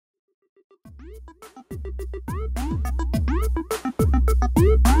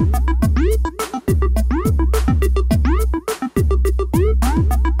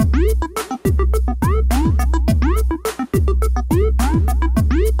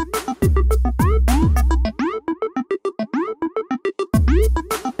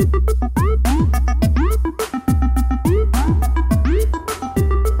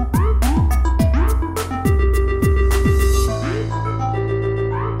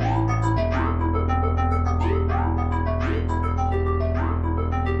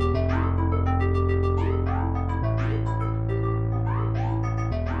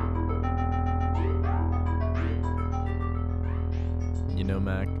You know,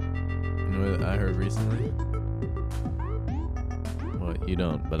 Mac, you know what I heard recently? Well, you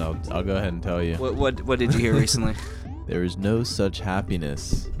don't, but I'll go ahead and tell you. What did you hear recently? There is no such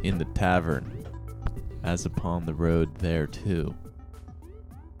happiness in the tavern as upon the road there too,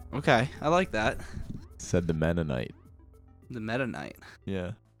 Okay, I like that. said the Mennonite. The Meta Knight.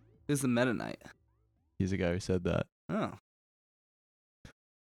 Yeah, Who's the Meta Knight? he's the guy who said that. Oh.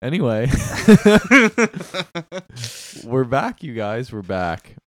 Anyway, we're back, you guys. We're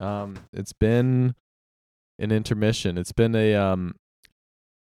back. It's been an intermission. It's been a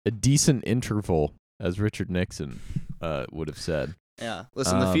decent interval, as Richard Nixon would have said. Yeah.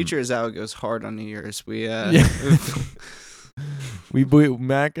 Listen, the future is out. It goes hard on New Year's. We we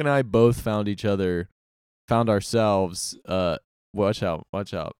Mac and I both found ourselves. Watch out!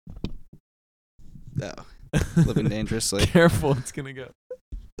 No. Living dangerously. Careful, it's gonna go.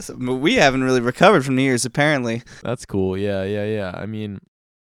 So, we haven't really recovered from New Year's, apparently. That's cool. Yeah. I mean,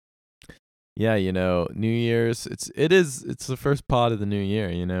 yeah, New Year's. It's the first pod of the new year.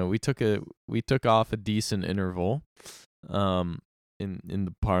 We took off a decent interval, in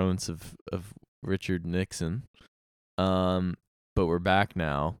the parlance of Richard Nixon, but we're back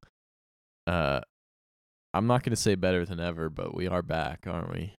now. I'm not gonna say better than ever, but we are back,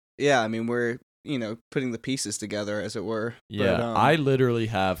 aren't we? Yeah, I mean, we're putting the pieces together, as it were. Yeah, but, I literally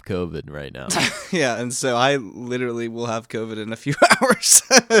have COVID right now. Yeah, and so I literally will have COVID in a few hours.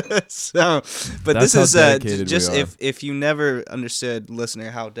 So, but That's this how is dedicated just we are. if you never understood,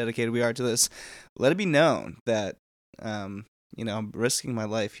 listener, how dedicated we are to this, let it be known that I'm risking my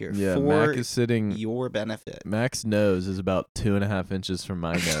life here Yeah, for Mac is sitting. your benefit. Mac's nose is about 2.5 inches from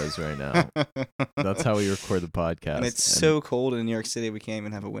my nose right now. That's how we record the podcast. And it's so cold in New York City, we can't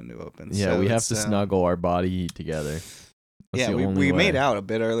even have a window open. Yeah, so we have to snuggle our body heat together. That's the we only way. made out a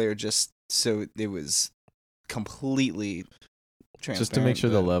bit earlier just so it was completely transparent. Just to make sure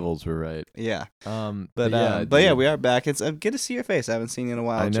the levels were right. Yeah. But yeah, we are back. It's good to see your face. I haven't seen you in a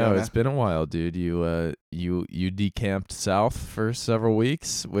while. I know, Jonah. it's been a while, dude. You decamped south for several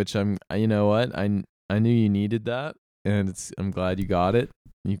weeks, which you know what? I knew you needed that, and I'm glad you got it.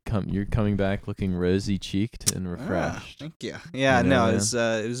 You're coming back looking rosy cheeked and refreshed. Thank you. Yeah, no, man.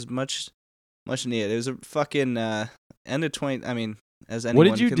 it was much needed. It was a fucking end of 20. I mean, as anyone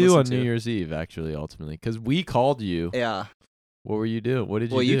What did you can do listen on to. New Year's Eve, actually, ultimately? Because we called you. Yeah. What were you doing? What did you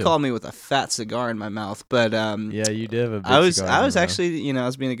do? Well, you called me with a fat cigar in my mouth, but Yeah, you did have a big I was cigar in your mouth. actually, I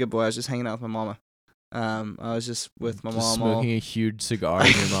was being a good boy. I was just hanging out with my mama. I was just with my mom. Smoking a huge cigar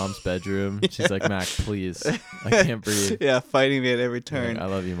in your mom's bedroom. Yeah. She's like, Mac, please. I can't breathe. Yeah, fighting me at every turn. Like, I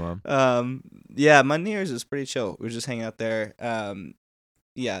love you, Mom. Yeah, my New Year's was pretty chill. We were just hanging out there.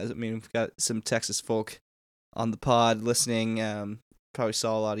 Yeah, I mean, we've got some Texas folk on the pod listening. Probably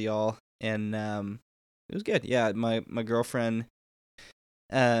saw a lot of y'all, and it was good. Yeah, my girlfriend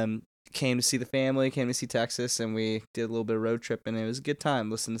came to see the family, came to see Texas, and we did a little bit of road tripping. It was a good time.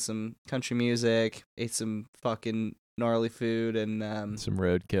 Listened to some country music, ate some fucking gnarly food, and some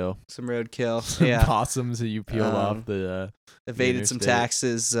roadkill. Some yeah, possums that you peel off the evaded some interstate.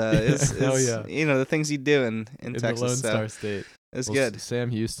 taxes. It's, Hell yeah. The things you do in Texas. the Lone so Star State. it's Well, good. Sam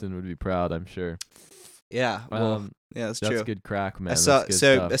Houston would be proud, I'm sure. Yeah, well, yeah, that's true. That's good crack, man. So That's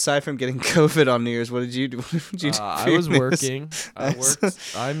good stuff. aside from getting COVID on New Year's, what did you do? What did you do? I was working.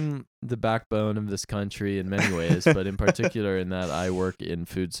 I'm the backbone of this country in many ways, but in particular in that I work in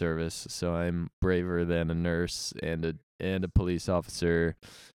food service. So I'm braver than a nurse and a police officer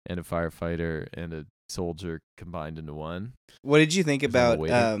and a firefighter and a soldier combined into one. What did you think 'Cause I'm a about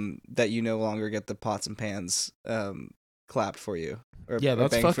waiter. that you no longer get the pots and pans clapped for you? Or, Yeah, or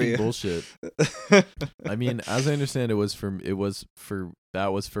that's banged for fucking you? bullshit. I mean, as I understand, that was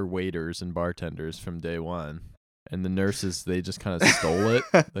for waiters and bartenders from day one, and the nurses, they just kind of stole it.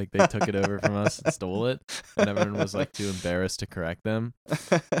 Like they took it over from us and stole it, and everyone was like too embarrassed to correct them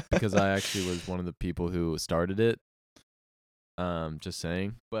because I actually was one of the people who started it. Just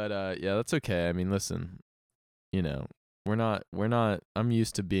saying, but yeah, that's okay. I mean, listen, we're not. I'm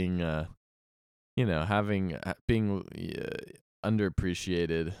used to being being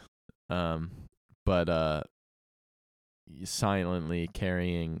underappreciated, but silently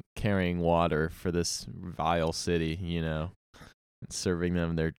carrying water for this vile city, and serving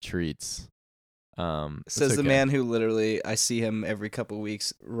them their treats. Says the man who literally, I see him every couple of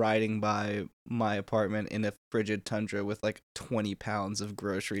weeks riding by my apartment in a frigid tundra with like 20 pounds of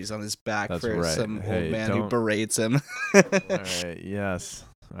groceries on his back. That's for right. some Hey, old man who berates him. All right. Yes.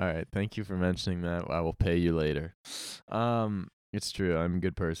 All right. Thank you for mentioning that. I will pay you later. It's true. I'm a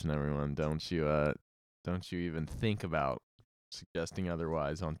good person, everyone. Don't you even think about suggesting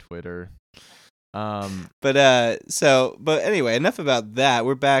otherwise on Twitter. But anyway, enough about that.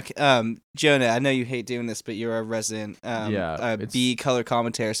 We're back. Jonah, I know you hate doing this, but you're our resident B color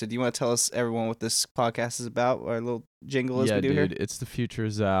commentator. So do you want to tell everyone what this podcast is about? Our little jingle as we do here. It's the future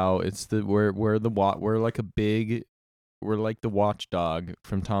is out. It's we're like the watchdog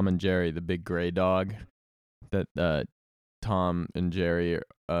from Tom and Jerry, the big gray dog that Tom and Jerry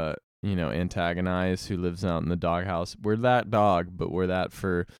antagonize, who lives out in the doghouse. We're that dog, but we're that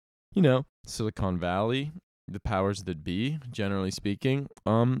for Silicon Valley, the powers that be, generally speaking.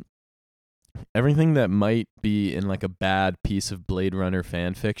 Everything that might be in like a bad piece of Blade Runner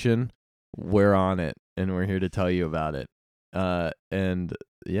fan fiction, we're on it, and we're here to tell you about it. And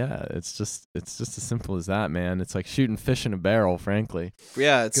yeah, it's just as simple as that, man. It's like shooting fish in a barrel, frankly.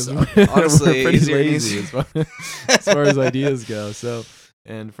 Yeah, it's honestly we're pretty lazy as far as ideas go. So,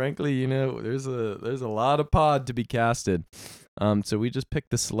 and frankly, there's a lot of pod to be casted. So we just picked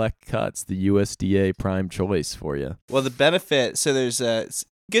the select cuts, the USDA prime choice for you. Well, the benefit, so there's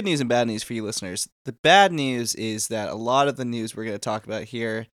good news and bad news for you listeners. The bad news is that a lot of the news we're going to talk about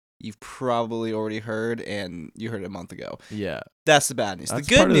here, you've probably already heard, and you heard it a month ago. Yeah. That's the bad news. That's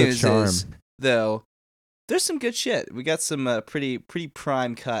the good news is, though, there's some good shit. We got some pretty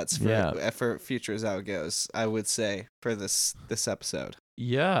prime cuts for Future Is How It Goes, I would say, for this episode.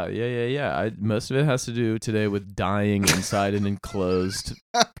 Yeah. Most of it has to do today with dying inside an enclosed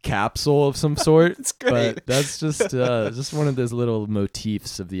capsule of some sort. It's great. But that's just one of those little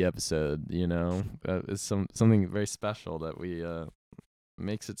motifs of the episode, It's something very special that we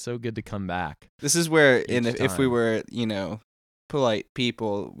makes it so good to come back. This is where, if we were, polite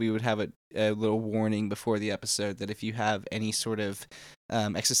people, we would have a little warning before the episode that if you have any sort of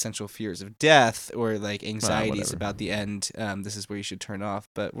existential fears of death or like anxieties about the end, this is where you should turn off.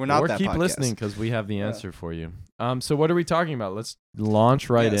 But we're not that podcast. Or keep listening because we have the answer for you. So what are we talking about? Let's launch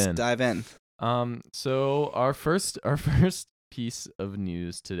in. Let's dive in. So our first piece of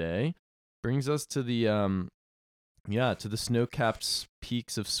news today brings us to the to the snow-capped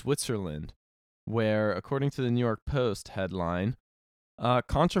peaks of Switzerland, where, according to the New York Post headline,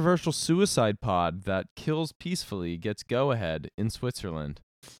 controversial suicide pod that kills peacefully gets go-ahead in Switzerland.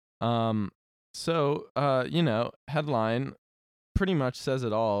 Headline pretty much says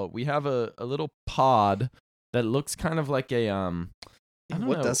it all. We have a little pod that looks kind of like a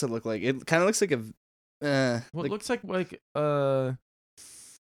What does it look like? It kind of looks like a it looks like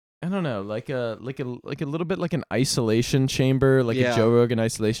I don't know, like a little bit like an isolation chamber, like a Joe Rogan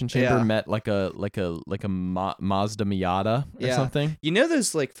isolation chamber met like a Mazda Miata or something. You know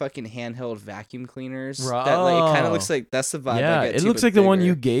those like fucking handheld vacuum cleaners? That like it kind of looks like that's the vibe. Yeah, I get it looks like bigger. the one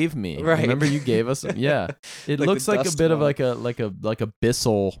you gave me. Right. Remember you gave us? Yeah, it Like looks like a bit of like a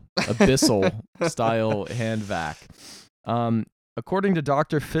Bissell style hand vac. According to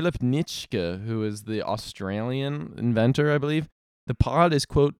Dr. Philip Nitschke, who is the Australian inventor, I believe, the pod is,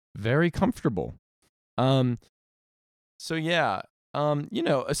 quote, very comfortable. Assisted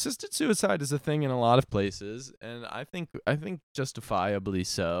suicide is a thing in a lot of places, and I think justifiably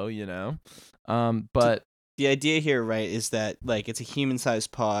so, but the idea here, right, is that like it's a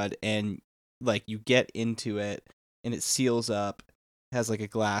human-sized pod, and like you get into it, and it seals up, has like a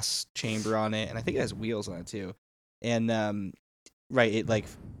glass chamber on it, and I think it has wheels on it too, and it like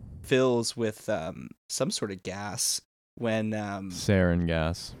fills with some sort of gas. When sarin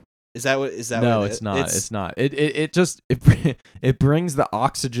gas. Is that what No, it's not. It's not. It just it brings the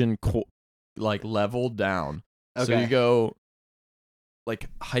oxygen level down. Okay. So you go like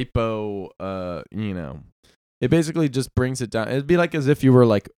hypo it basically just brings it down. It'd be like as if you were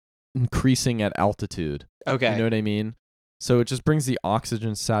like increasing at altitude. Okay. You know what I mean? So it just brings the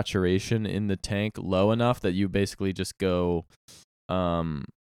oxygen saturation in the tank low enough that you basically just go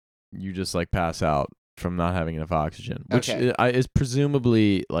you just like pass out from not having enough oxygen, which Okay. is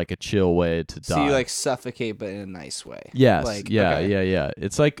presumably like a chill way to die. So you like suffocate, but in a nice way. Yes. Like, yeah. okay. Yeah.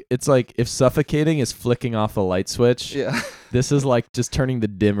 It's like if suffocating is flicking off a light switch. Yeah. This is like just turning the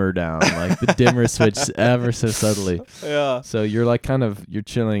dimmer down, like the dimmer switch ever so subtly. Yeah. So you're like you're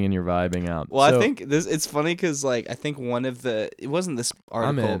chilling and you're vibing out. Well, so, I think it's funny because like I think it wasn't this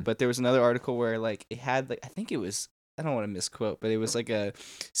article, but there was another article where like it had like I think it was I don't want to misquote, but it was like a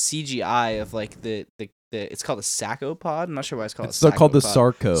CGI of like the it's called a sarcopod. I'm not sure why it's called. It's still called the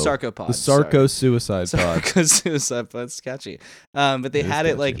Sarcopod. The Sarco suicide pod. Sarco suicide pod. That's catchy. But they had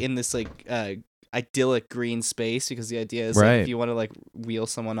it like catchy. in this like idyllic green space because the idea is like if you want to like wheel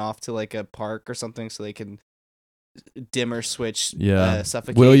someone off to like a park or something so they can dimmer switch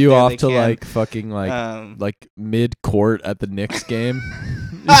suffocate. Wheel you off to can. like fucking like mid court at the Knicks game.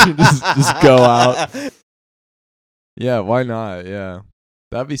 You should just go out. Yeah, why not? Yeah.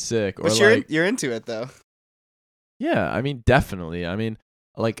 That'd be sick. But you're into it though. Yeah, I mean definitely. I mean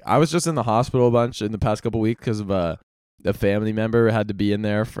like I was just in the hospital a bunch in the past couple weeks because of a family member had to be in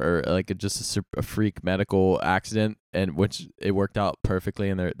there for like just a freak medical accident, and which it worked out perfectly,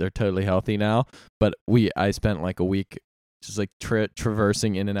 and they're totally healthy now. But I spent like a week just like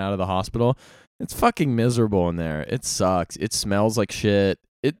traversing in and out of the hospital. It's fucking miserable in there. It sucks. It smells like shit.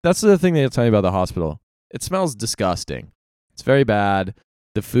 That's the thing they tell me about the hospital. It smells disgusting. It's very bad.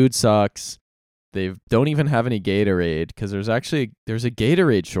 The food sucks. They don't even have any Gatorade because there's a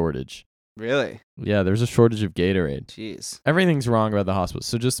Gatorade shortage. Really? Yeah, there's a shortage of Gatorade. Jeez. Everything's wrong about the hospital.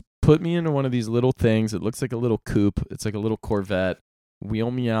 So just put me into one of these little things. It looks like a little coupe. It's like a little Corvette. Wheel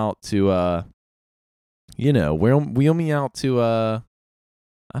me out to wheel me out to I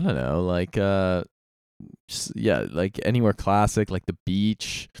don't know, like like anywhere classic, like the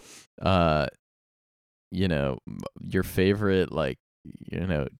beach, your favorite like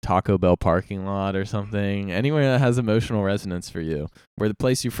Taco Bell parking lot or something, anywhere that has emotional resonance for you, where the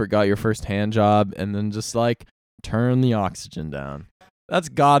place you forgot your first hand job, and then just like turn the oxygen down. That's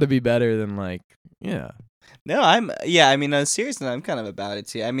got to be better than like, yeah. No, I mean, on a serious note, I'm kind of about it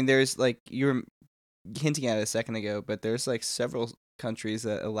too. I mean, there's like, you were hinting at it a second ago, but there's like several countries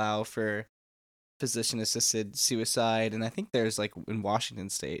that allow for physician-assisted suicide, and I think there's like in Washington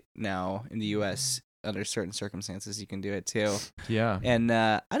State now in the U.S., under certain circumstances you can do it too. Yeah. And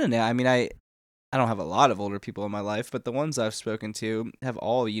I don't know. I mean, I don't have a lot of older people in my life, but the ones I've spoken to have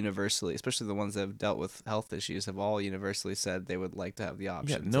all universally, especially the ones that have dealt with health issues, have all universally said they would like to have the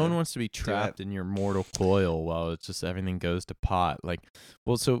option. Yeah, no one wants to be trapped in your mortal coil while it's just everything goes to pot. Like,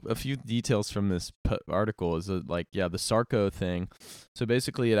 well, so a few details from this article is that, like, the Sarco thing. So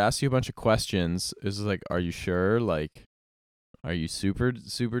basically, it asks you a bunch of questions. It's like, are you sure? Like, are you super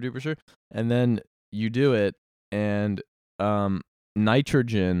duper sure? And then you do it, and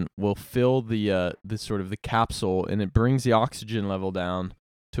nitrogen will fill the sort of the capsule, and it brings the oxygen level down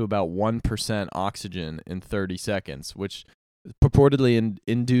to about 1% oxygen in 30 seconds, which purportedly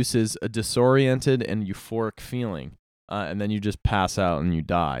induces a disoriented and euphoric feeling, and then you just pass out and you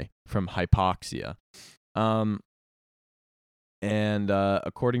die from hypoxia. And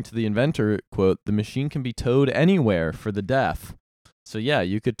according to the inventor, quote, the machine can be towed anywhere for the death. So yeah,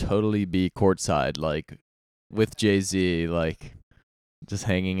 you could totally be courtside, like with Jay-Z, like just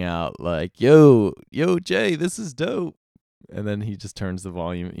hanging out, like, yo, Jay, this is dope. And then he just turns the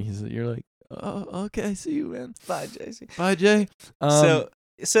volume. You're like, oh, okay, see you, man. Bye, Jay-Z. Bye, Jay. So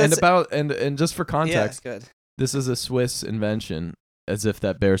and just for context, good. This is a Swiss invention, as if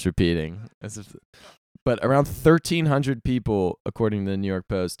that bears repeating. But around 1,300 people, according to the New York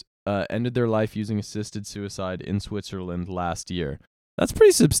Post, ended their life using assisted suicide in Switzerland last year. That's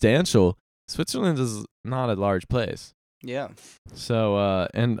pretty substantial. Switzerland is not a large place. Yeah. So,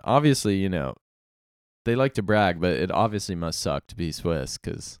 and obviously, they like to brag, but it obviously must suck to be Swiss,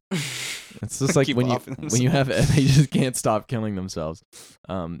 because it's just like when you have, they just can't stop killing themselves,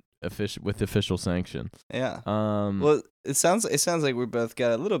 with official sanction. Yeah. Well, it sounds like we both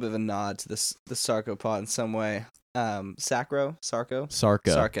got a little bit of a nod to the sarcopod in some way. Sarco.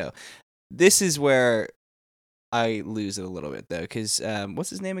 This is where I lose it a little bit though, because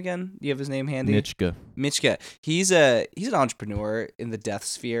what's his name again? Do you have his name handy? Michka. He's an entrepreneur in the death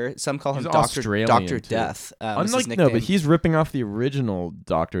sphere. Some call him Dr. Death. But he's ripping off the original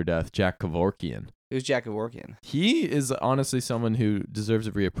Dr. Death, Jack Kevorkian. Who's Jack Kevorkian? He is honestly someone who deserves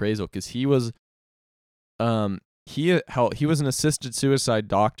a reappraisal, because he was he was an assisted suicide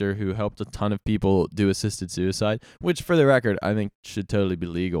doctor who helped a ton of people do assisted suicide, which, for the record, I think should totally be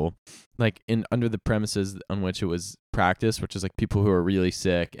legal, like under the premises on which it was practiced, which is like people who are really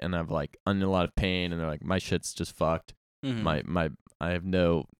sick and have like a lot of pain, and they're like, my shit's just fucked. Mm-hmm.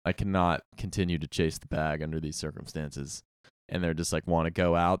 I cannot continue to chase the bag under these circumstances. And they're just like, want to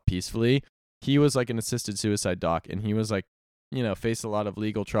go out peacefully. He was like an assisted suicide doc, and he was like, faced a lot of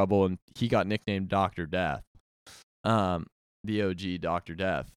legal trouble, and he got nicknamed Dr. Death, the OG Dr.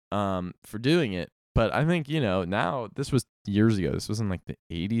 Death, for doing it. But I think, now, this was years ago. This was in like the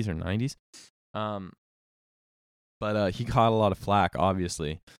 80s or 90s. But he caught a lot of flack,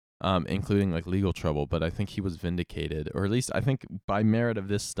 obviously, including like legal trouble. But I think he was vindicated, or at least I think by merit of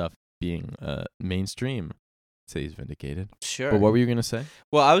this stuff being mainstream, I'd say he's vindicated. Sure. But what were you gonna say?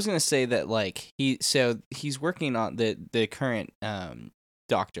 Well, I was gonna say that like he's working on the current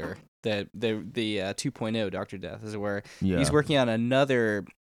doctor, the 2.0 Dr. Death, as it were. Yeah. He's working on another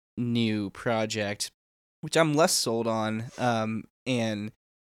new project, which I'm less sold on. And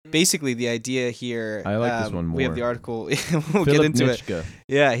basically, the idea here. I like this one more. We have the article. We'll Philip get into Nitschke.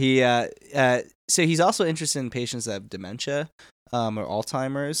 it. Yeah, so he's also interested in patients that have dementia, or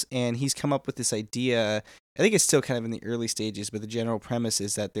Alzheimer's, and he's come up with this idea. I think it's still kind of in the early stages, but the general premise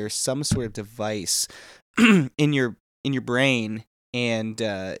is that there's some sort of device in your brain, and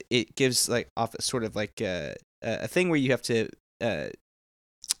it gives like off sort of like a thing where you have to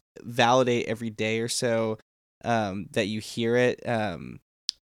validate every day or so that you hear it.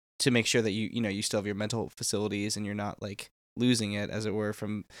 To make sure that you still have your mental facilities and you're not like losing it, as it were,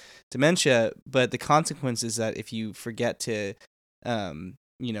 from dementia. But the consequence is that if you forget to,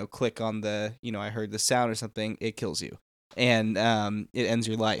 click on the, I heard the sound or something, it kills you, and it ends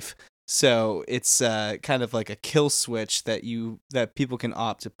your life. So it's kind of like a kill switch that people can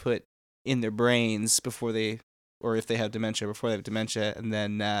opt to put in their brains before they, or if they have dementia, before they have dementia, and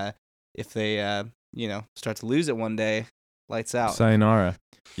then if they start to lose it one day, lights out. Sayonara.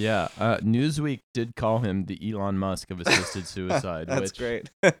 Yeah, Newsweek did call him the Elon Musk of assisted suicide. That's great.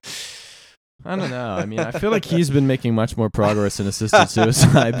 I don't know. I mean, I feel like he's been making much more progress in assisted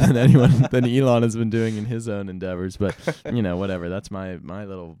suicide than Elon has been doing in his own endeavors. But whatever. That's my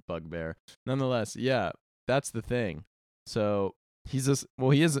little bugbear. Nonetheless, yeah, that's the thing. So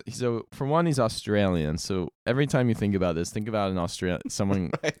so for one, he's Australian. So every time you think about this, think about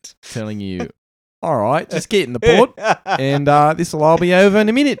someone right. telling you, all right, just get in the pod, and this will all be over in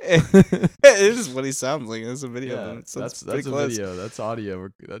a minute. It is what he sounds like. There's a video. Yeah, of him. that's a close. video. That's audio.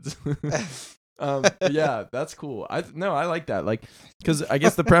 That's yeah, that's cool. I like that. Like, because I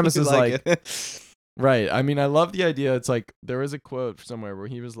guess the premise is like right. I mean, I love the idea. It's like there is a quote somewhere where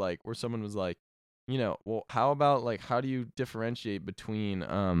someone was like, well, how about like, how do you differentiate between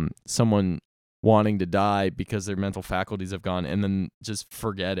someone wanting to die because their mental faculties have gone and then just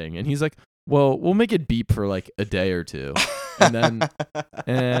forgetting? And he's like, well, we'll make it beep for like a day or two. And then,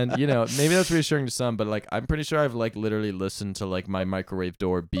 maybe that's reassuring to some, but like, I'm pretty sure I've like literally listened to like my microwave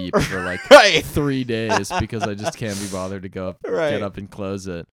door beep for like 3 days because I just can't be bothered to get up and close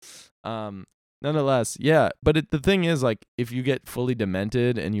it. Nonetheless, yeah. But the thing is, like, if you get fully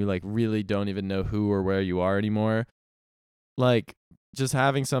demented and you like really don't even know who or where you are anymore, like just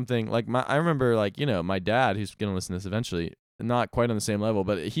having something like I remember like, my dad, who's going to listen to this eventually, not quite on the same level,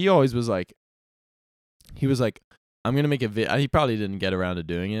 but he always was like, I'm going to make a video. He probably didn't get around to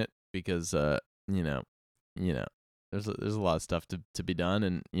doing it because, there's a lot of stuff to be done.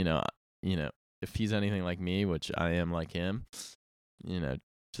 And, if he's anything like me, which I am like him,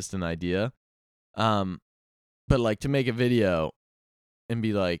 just an idea. But like to make a video and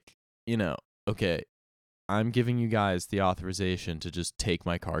be like, okay, I'm giving you guys the authorization to just take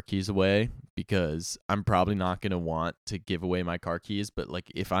my car keys away because I'm probably not going to want to give away my car keys. But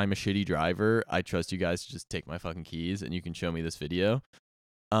like, if I'm a shitty driver, I trust you guys to just take my fucking keys and you can show me this video.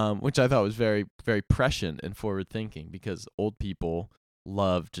 Which I thought was very, very prescient and forward thinking because old people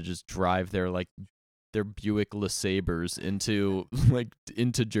love to just drive their Buick LeSabres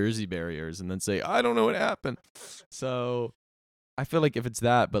into Jersey barriers and then say, I don't know what happened. So I feel like if it's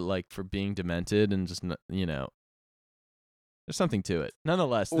that, but like for being demented and just, there's something to it.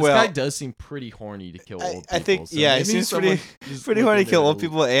 Nonetheless, this guy does seem pretty horny to kill old people. I think, so he seems pretty horny to kill old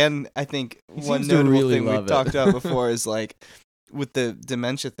people. And I think one notable thing we've talked about before is like with the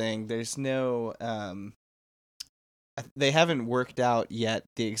dementia thing, there's no, they haven't worked out yet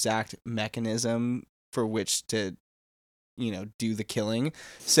the exact mechanism for which to do the killing.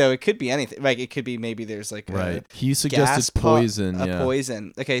 So it could be anything. Like it could be maybe there's like he suggested poison.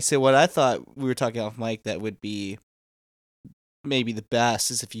 Poison. Okay, so what I thought we were talking off mic that would be maybe the best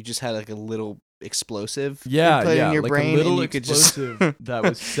is if you just had like a little explosive in your like brain, a little and you could explosive just that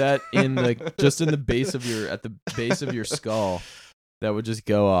was set in just in the base of your skull that would just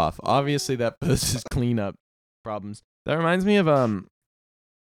go off. Obviously that poses cleanup problems. That reminds me of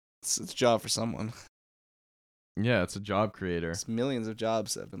it's a job for someone. Yeah, it's a job creator. It's millions of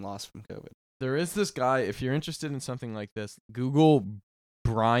jobs that have been lost from COVID. There is this guy, if you're interested in something like this, Google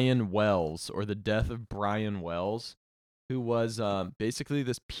Brian Wells, or the death of Brian Wells, who was basically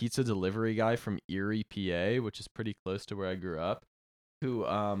this pizza delivery guy from Erie, PA, which is pretty close to where I grew up, who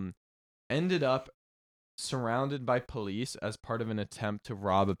ended up surrounded by police as part of an attempt to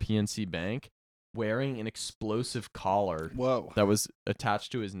rob a PNC bank, wearing an explosive collar Whoa. that was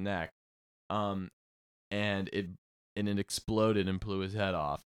attached to his neck, and it exploded and blew his head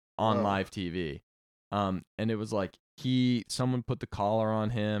off on live TV. And it was like someone put the collar on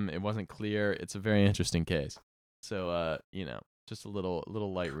him. It wasn't clear. It's a very interesting case. So just a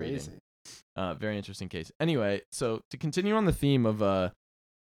little light reading. Very interesting case. Anyway, so to continue on the theme of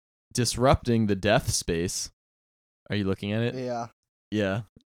disrupting the death space, are you looking at it? Yeah. Yeah.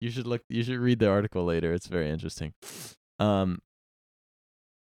 You should read the article later. It's very interesting.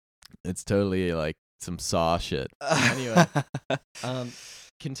 It's totally like some Saw shit. Anyway,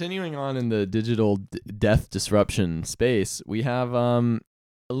 continuing on in the digital death disruption space, we have a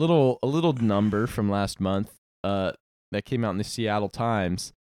little number from last month that came out in the Seattle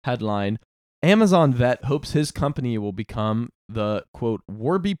Times. Headline: Amazon vet hopes his company will become the, quote,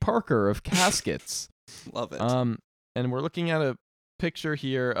 Warby Parker of caskets. Love it. And we're looking at a picture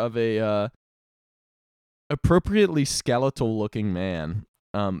here of a appropriately skeletal looking man.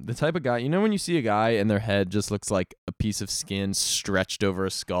 The type of guy, when you see a guy and their head just looks like a piece of skin stretched over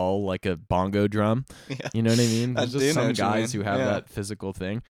a skull like a bongo drum. Yeah. You know what I mean? I There's do just know some what you guys mean. who have Yeah. that physical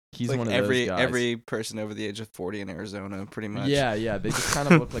thing. He's like one of every those guys. every person over the age of 40 in Arizona, pretty much. Yeah, they just kind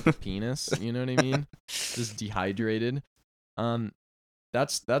of look like a penis. You know what I mean? Just dehydrated.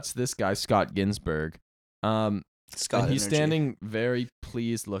 That's this guy, Scott Ginsburg. Scott and he's energy. standing very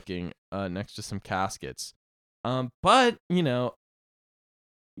pleased looking next to some caskets. But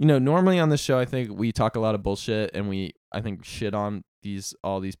normally on this show, I think we talk a lot of bullshit, and I think shit on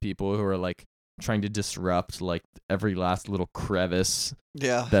all these people who are like trying to disrupt like every last little crevice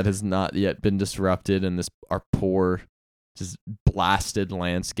that has not yet been disrupted in our poor, just blasted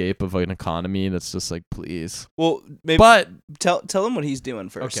landscape of an economy that's just like, please. Well, maybe But tell him what he's doing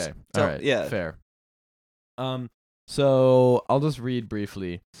first. okay, all right, yeah, fair. So I'll just read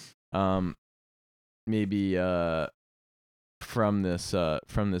briefly, maybe from this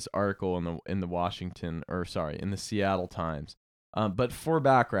article in the Seattle Times. But for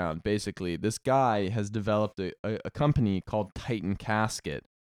background, basically, this guy has developed a company called Titan Casket.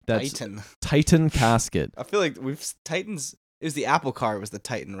 That's Titan Casket. I feel like Titans. It was the Apple car was the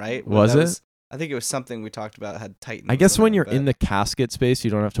Titan, right? Was it? I think it was something we talked about had Titan. I guess when you're in the casket space,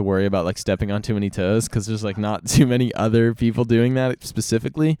 you don't have to worry about like stepping on too many toes because there's like not too many other people doing that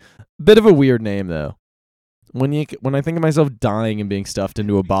specifically. Bit of a weird name though. When I think of myself dying and being stuffed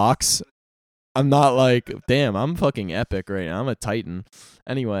into a box, I'm not like, damn, I'm fucking epic right now. I'm a Titan.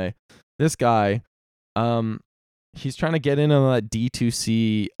 Anyway, this guy, he's trying to get in on that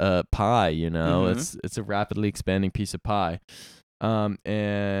D2C pie, Mm-hmm. It's a rapidly expanding piece of pie.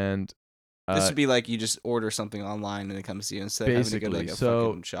 And this would be like you just order something online and it comes to you instead of having to go to like a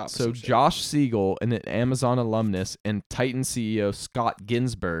fucking shop. So Josh Siegel, an Amazon alumnus, and Titan CEO Scott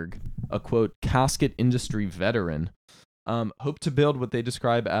Ginsburg, a quote casket industry veteran, hope to build what they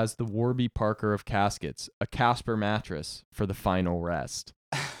describe as the Warby Parker of caskets, a Casper mattress for the final rest.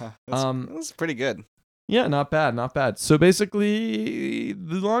 That's pretty good. Yeah, not bad. So basically,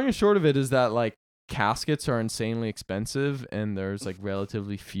 the long and short of it is that like caskets are insanely expensive, and there's like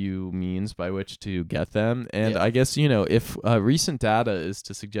relatively few means by which to get them. And I guess if recent data is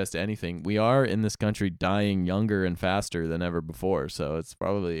to suggest anything, we are in this country dying younger and faster than ever before. So it's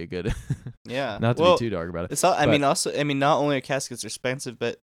probably a good not to be too dark about it. It's all, I mean, not only are caskets expensive,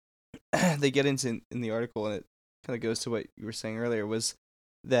 but they get into in the article, and it kind of goes to what you were saying earlier, was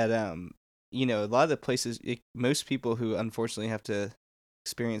that a lot of the places, most people who unfortunately have to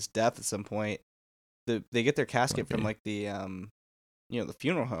experience death at some point, they get their casket from like the the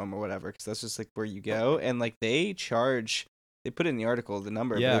funeral home or whatever, because that's just like where you go, and like they put in the article the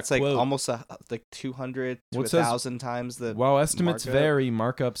number, but it's like almost like 200 to 1,000 times the. While estimates vary,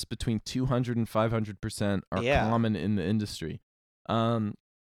 markups between 200 and 500% are common in the industry.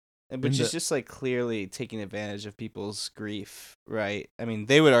 Which is just like clearly taking advantage of people's grief, right? I mean,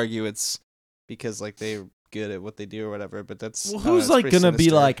 they would argue it's because like they're good at what they do or whatever, but that's who's like gonna sinister. be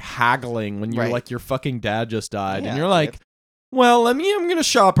like haggling when you're like your fucking dad just died and you're like, well, I'm gonna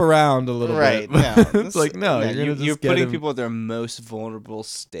shop around a little bit. No, it's like you're putting people at their most vulnerable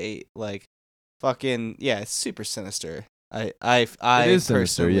state, like fucking it's super sinister. It is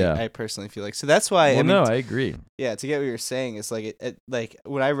sinister, I personally feel like, so that's why. I agree. Yeah, to get what you're saying, it's like it like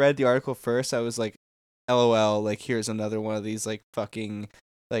when I read the article first, I was like, LOL, like here's another one of these like fucking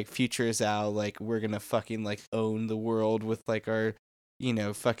like futures out, like we're gonna fucking like own the world with like our,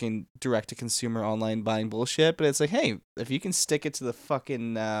 fucking direct to consumer online buying bullshit. But it's like, hey, if you can stick it to the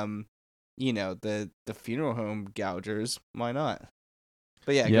fucking the funeral home gougers, why not?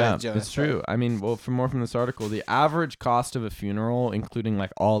 But yeah, go ahead, Jonas. It's true. I mean, well, for more from this article, the average cost of a funeral, including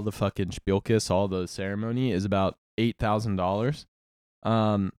like all the fucking spielkiss, all the ceremony, is about $8,000.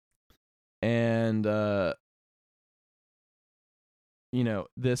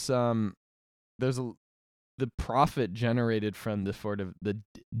 This there's the profit generated from the sort of the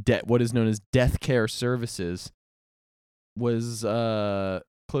what is known as death care services was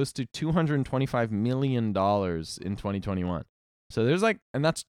close to $225 million in 2021. So there's like, and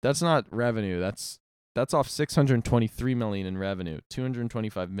that's not revenue. That's off $623 million in revenue,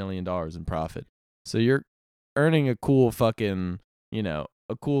 $225 million in profit. So you're earning a cool fucking, a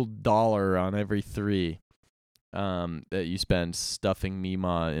cool dollar on every three that you spend stuffing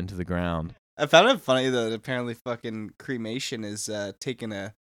Mima into the ground. I found it funny though that apparently fucking cremation is taking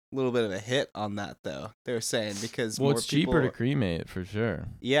a little bit of a hit on that though. They were saying because more it's people, cheaper to cremate for sure.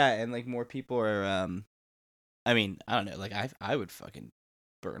 Yeah, and like more people are I mean, I don't know, like I would fucking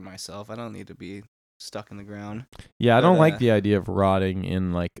burn myself. I don't need to be stuck in the ground. Yeah, I don't like the idea of rotting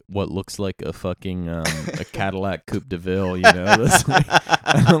in like what looks like a fucking a Cadillac Coupe de Ville, That's like,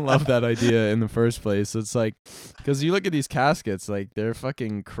 I don't love that idea in the first place. It's like, because you look at these caskets, like they're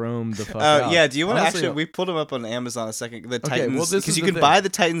fucking chromed the fuck out. Yeah, do you want to actually, we pulled them up on Amazon a second, the Titans, because you can thing. buy the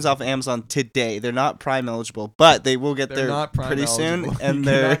Titans off of Amazon today. They're not Prime eligible, but they will get there pretty eligible. soon, and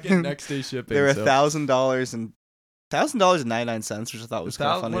they're next day shipping. They're $1,000 and $1,000.99, which I thought was kind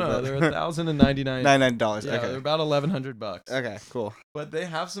of funny. No, they're $1,099. $99. Yeah, okay, they're about $1,100. Okay, cool. But they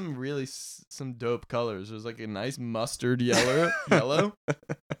have some really some dope colors. There's like a nice mustard yellow.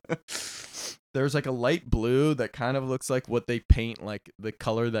 There's like a light blue that kind of looks like what they paint, like the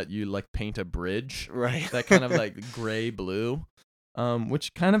color that you like paint a bridge. Right. That kind of like gray blue,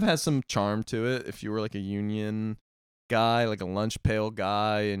 which kind of has some charm to it. If you were like a union guy, like a lunch pail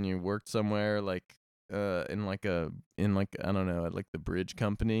guy, and you worked somewhere like in like I don't know, at like the bridge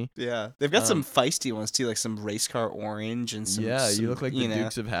company. Yeah, they've got some feisty ones too, like some race car orange and some. Yeah, you look like the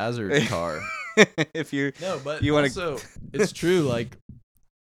Dukes of Hazzard car. If you're but you also it's true. Like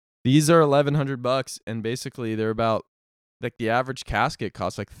these are $1,100, and basically they're about like the average casket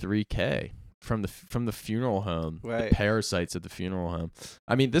costs like $3,000 from the funeral home. Right. The parasites at the funeral home.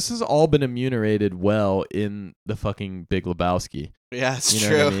 I mean, this has all been remunerated well in the fucking Big Lebowski. Yeah, it's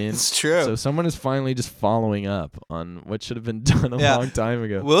true. What I mean? It's true. So someone is finally just following up on what should have been done a long time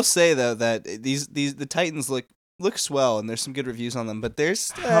ago. We'll say though that the Titans look swell, and there's some good reviews on them, but there's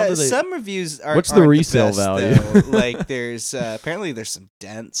some reviews aren't. What's the resale best, value? Like there's apparently there's some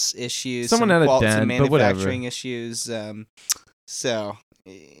dents issues. Someone had a dent, but whatever. Manufacturing issues. So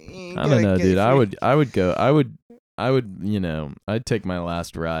I don't know, dude. I would, I'd take my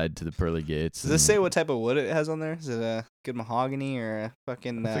last ride to the pearly gates. Does this say what type of wood it has on there? Is it a good mahogany or a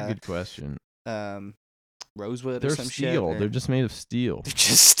fucking? That's a good question. Rosewood they're or some steel. shit? They're just made of steel. They're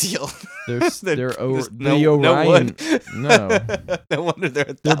just steel. They're no wood. No. No wonder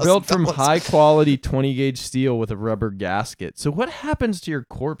they're built from high quality 20 gauge steel with a rubber gasket. So what happens to your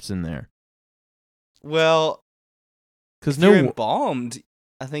corpse in there? Well, because you're embalmed,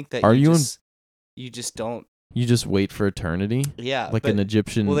 I think that you just don't. You just wait for eternity? Yeah. Like an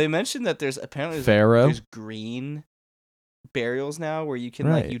Egyptian. Well, they mentioned that there's apparently pharaoh. There's green burials now where you can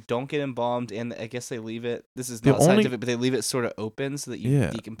like you don't get embalmed, and I guess they leave it. This is not scientific, but they leave it sort of open so that you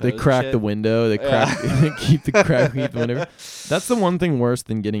decompose. They crack the window. They keep the window. That's the one thing worse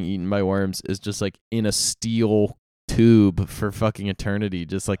than getting eaten by worms is just like in a steel tube for fucking eternity,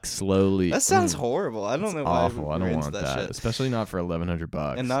 just like slowly. That sounds horrible. I don't know why. Awful. I don't want that, shit. Especially not for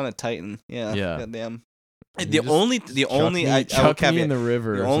 $1,100. And not a Titan. Yeah. Goddamn. The only chuck me in the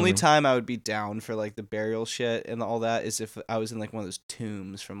river. The only time I would be down for like the burial shit and all that is if I was in like one of those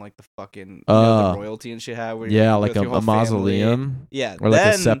tombs from like the fucking the royalty and shit had. Where like a mausoleum. Yeah, or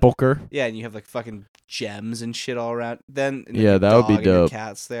like a sepulcher. Yeah, and you have like fucking gems and shit all around. Then that would be dope.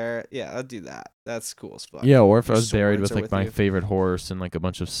 Cats there. Yeah, I'd do that. That's cool as fuck. Yeah, or if I was buried with like my favorite horse and like a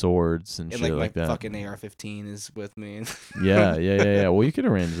bunch of swords and shit like that. My fucking AR-15 is with me. Yeah. Well, you could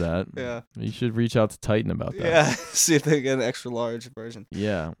arrange that. Yeah. You should reach out to Titan about that. Yeah, see if they get an extra large version.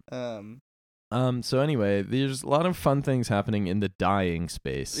 Yeah. So anyway, there's a lot of fun things happening in the dying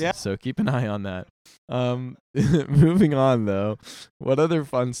space. Yeah. So keep an eye on that. Moving on though, what other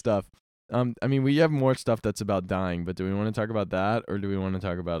fun stuff? I mean, we have more stuff that's about dying, but do we want to talk about that, or do we want to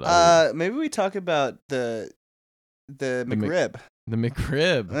talk about? Maybe we talk about the McRib. The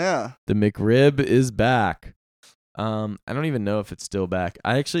McRib. Yeah. The McRib is back. I don't even know if it's still back.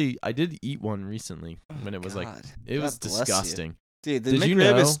 I did eat one recently when it was God. like it was God bless you. disgusting. Dude, the Did you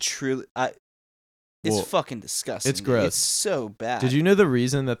McRib know- is truly it's Well, fucking disgusting. it's dude. gross. It's so bad. Did you know the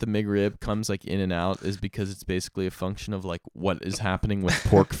reason that the McRib comes like in and out is because it's basically a function of like what is happening with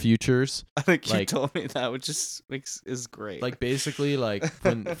pork futures? I think you like- told me that, which is great. Like basically like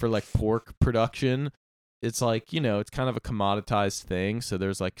for like pork production, it's like, it's kind of a commoditized thing, so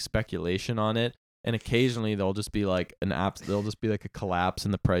there's like speculation on it, and occasionally there'll just be like a collapse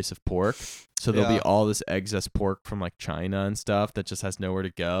in the price of pork. So there'll be all this excess pork from like China and stuff that just has nowhere to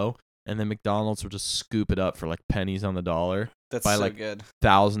go. And then McDonald's will just scoop it up for like pennies on the dollar. That's by so like good.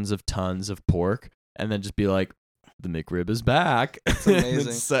 thousands of tons of pork, and then just be like, the McRib is back. That's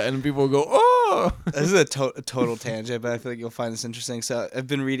amazing. And people will go, oh! This is a total tangent, but I feel like you'll find this interesting. So I've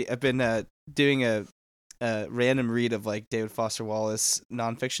been doing a random read of like David Foster Wallace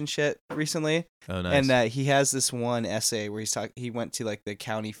nonfiction shit recently. Oh, nice. And he has this one essay where he went to like the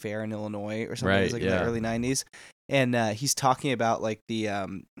county fair in Illinois or something. It was like in the early 90s. And he's talking about like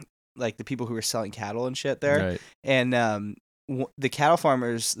the people who were selling cattle and shit there. Right. And the cattle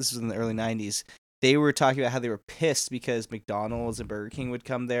farmers, this was in the early 90s, they were talking about how they were pissed because McDonald's and Burger King would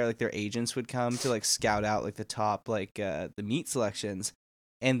come there, like their agents would come to like scout out like the top like the meat selections,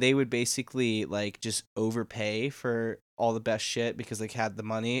 and they would basically like just overpay for all the best shit because they had the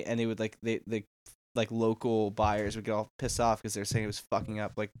money, and they would like they like local buyers would get all pissed off because they're saying it was fucking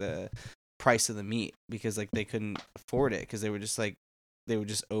up like the price of the meat because like they couldn't afford it because they would just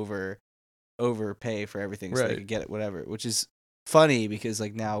overpay for everything so they could get it whatever, which is funny because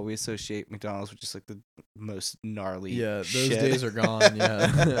like now we associate McDonald's with just like the most gnarly those shit. days are gone.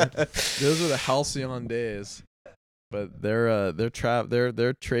 Yeah. Those are the halcyon days, but they're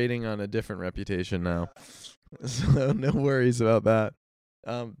trading on a different reputation now, so no worries about that.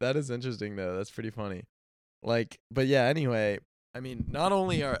 That is interesting though. That's pretty funny. Like, but yeah, anyway, I mean, not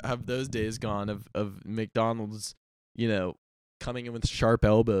only have those days gone of McDonald's, coming in with sharp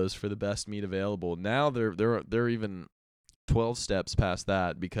elbows for the best meat available. Now they're even 12 steps past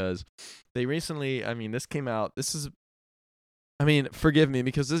that, because they recently, this came out, forgive me,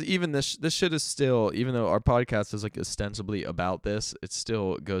 because this shit is still, even though our podcast is like ostensibly about this, it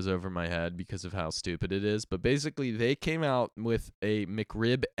still goes over my head because of how stupid it is. But basically they came out with a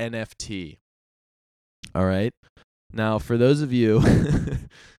McRib NFT. All right. Now, for those of you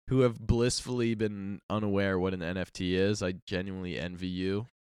who have blissfully been unaware what an NFT is, I genuinely envy you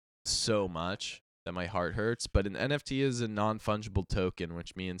so much that my heart hurts. But an NFT is a non-fungible token,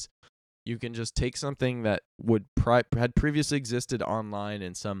 which means you can just take something that had previously existed online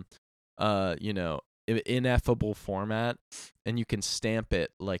in some, ineffable format, and you can stamp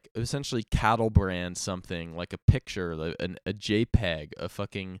it, like essentially cattle brand something, like a picture, a JPEG, a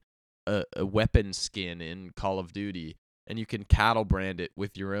fucking a weapon skin in Call of Duty, and you can cattle brand it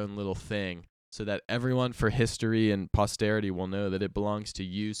with your own little thing, so that everyone for history and posterity will know that it belongs to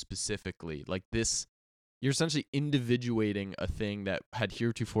you specifically. Like this, you're essentially individuating a thing that had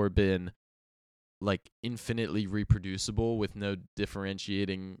heretofore been like infinitely reproducible with no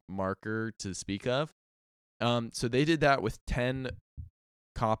differentiating marker to speak of. So they did that with 10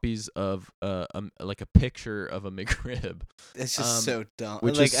 copies of like a picture of a McRib. It's just so dumb.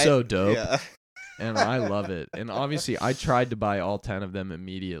 Which is so dope. Yeah. And I love it. And obviously I tried to buy all 10 of them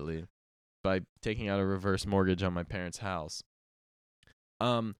immediately by taking out a reverse mortgage on my parents' house.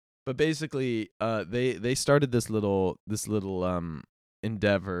 But basically they started this little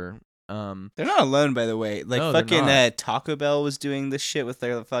endeavor. They're not alone, by the way. Like No, fucking Taco Bell was doing this shit with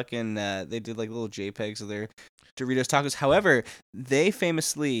their fucking they did like little JPEGs of their Doritos tacos. However, they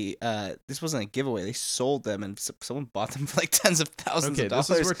famously this wasn't a giveaway. They sold them, and someone bought them for like tens of thousands of dollars.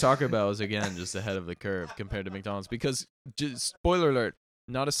 This is where Taco Bell is again just ahead of the curve compared to McDonald's, because just spoiler alert,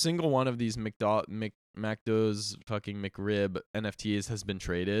 not a single one of these McDo's fucking McRib NFTs has been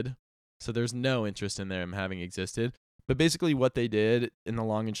traded. So there's no interest in them having existed. But basically what they did in the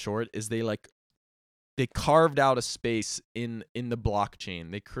long and short is they carved out a space in the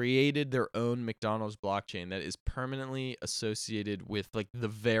blockchain. They created their own McDonald's blockchain that is permanently associated with like the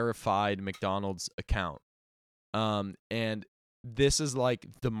verified McDonald's account. And this is like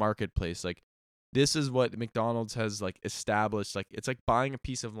the marketplace. Like this is what McDonald's has like established. Like it's like buying a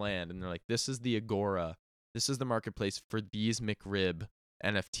piece of land, and they're like, this is the Agora. This is the marketplace for these McRib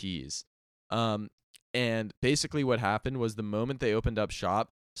NFTs. And basically what happened was the moment they opened up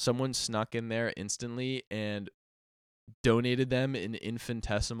shop, someone snuck in there instantly and donated them an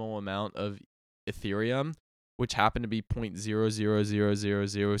infinitesimal amount of Ethereum, which happened to be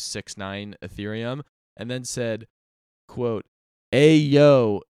 0.00000069 Ethereum, and then said, quote,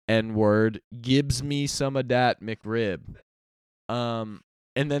 Ayo, N-word, gives me some of that McRib. And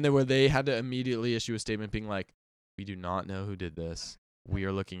then they had to immediately issue a statement being like, we do not know who did this. We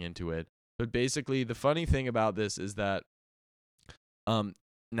are looking into it. But basically, the funny thing about this is that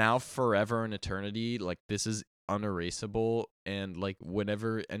now forever and eternity, like, this is unerasable, and like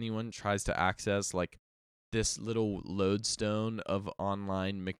whenever anyone tries to access like this little lodestone of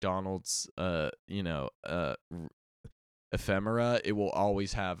online McDonald's ephemera, it will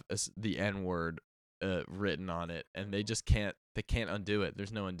always have the N-word written on it, and they can't undo it.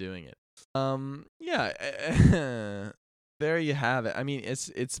 There's no undoing it. There you have it. I mean, it's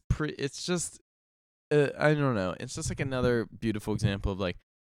just I don't know. It's just like another beautiful example of like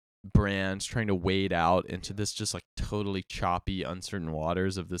brands trying to wade out into this just like totally choppy, uncertain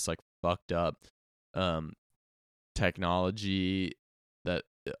waters of this like fucked up technology that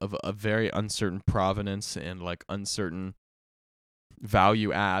of a very uncertain provenance and like uncertain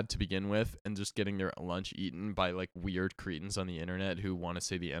value add to begin with, and just getting their lunch eaten by like weird cretins on the internet who want to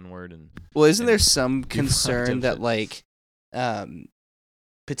say the N-word. And well, isn't there some concern that like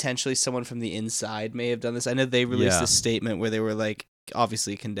potentially someone from the inside may have done this? I know they released a statement where they were like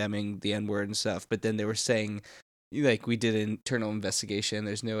obviously condemning the N-word and stuff, but then they were saying like, we did an internal investigation,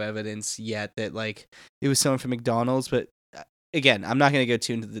 there's no evidence yet that like it was someone from McDonald's. But again, I'm not going to go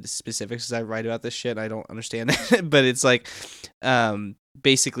too into the specifics because I write about this shit, I don't understand it. But it's like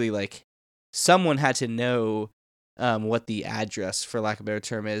basically like someone had to know what the address, for lack of a better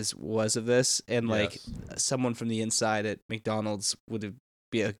term, was of this, and like someone from the inside at McDonald's would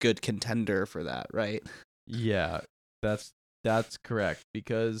be a good contender for that, right? Yeah, that's correct,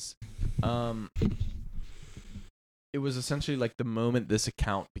 because it was essentially like the moment this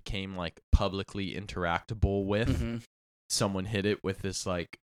account became like publicly interactable with, someone hit it with this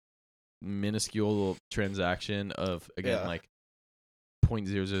like minuscule transaction of like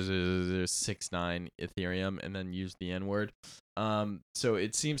 0.00069 Ethereum, and then used the N-word. So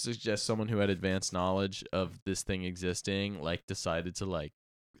it seems to suggest someone who had advanced knowledge of this thing existing like decided to like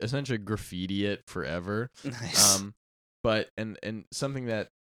essentially graffiti it forever. Nice. But and something that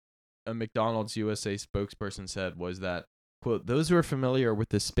a McDonald's USA spokesperson said was that, quote, those who are familiar with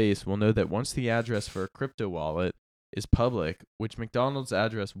this space will know that once the address for a crypto wallet is public, which McDonald's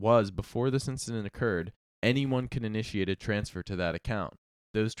address was before this incident occurred, anyone can initiate a transfer to that account.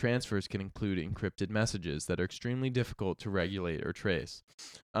 Those transfers can include encrypted messages that are extremely difficult to regulate or trace.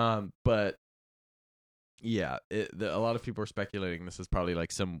 But yeah, a lot of people are speculating this is probably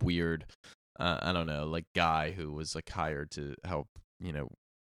like some weird, I don't know, like guy who was like hired to help,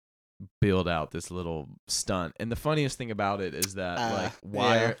 build out this little stunt. And the funniest thing about it is that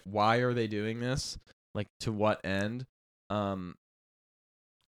like why are they doing this? Like, to what end? To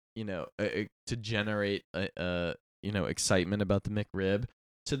generate excitement about the McRib.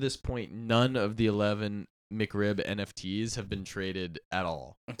 To this point, none of the 11 McRib NFTs have been traded at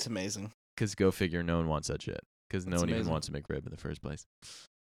all. That's amazing. Because go figure, no one wants that shit. Because no one even wants a McRib in the first place.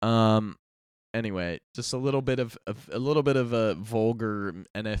 Anyway, just a little bit of a vulgar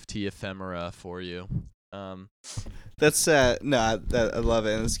NFT ephemera for you. That's I love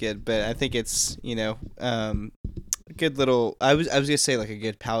it, and it's good. But I think it's good little. I was gonna say like a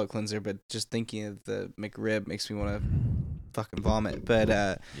good palate cleanser, but just thinking of the McRib makes me want to fucking vomit. But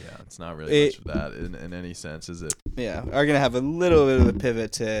yeah, it's not really much of that in any sense, is it? Yeah, are gonna have a little bit of a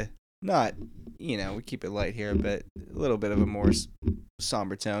pivot to not, we keep it light here, but a little bit of a more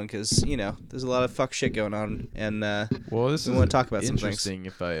somber tone, because there's a lot of fuck shit going on, and well, this we is want to talk about some things. Interesting,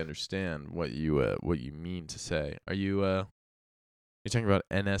 if I understand what you mean to say. Are you you're talking about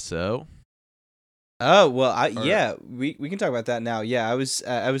NSO? Oh well, we can talk about that now. Yeah, I was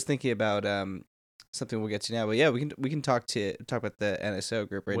thinking about something we'll get to now, but yeah, we can talk about the NSO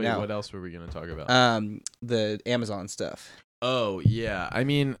group now. What else were we gonna talk about? The Amazon stuff. Oh yeah, I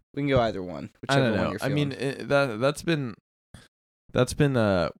mean, we can go either one. I don't know. I mean, that's been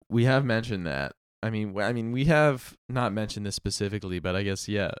we have mentioned that. I mean, we have not mentioned this specifically, but I guess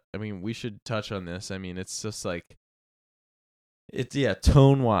I mean, we should touch on this. I mean, it's just like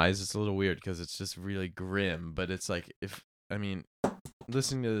tone wise, it's a little weird because it's just really grim. But it's like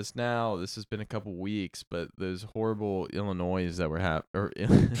listening to this now, this has been a couple weeks, but those horrible Illinois that were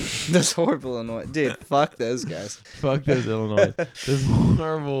those horrible Illinois, dude, fuck those guys. Fuck those Illinois. Those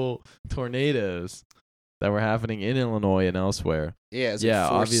horrible tornadoes that were happening in Illinois and elsewhere. Yeah, it's like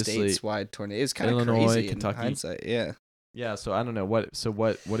 4 obviously stateswide tornado. It's kind of crazy Kentucky. In hindsight. Yeah, so I don't know what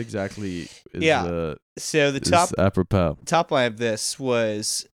exactly is so the apropos top line of this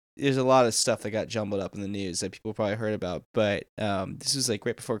was, there's a lot of stuff that got jumbled up in the news that people probably heard about, but this was like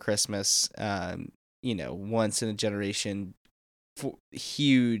right before Christmas. Once in a generation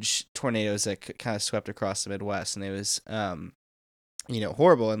huge tornadoes that kind of swept across the Midwest, and it was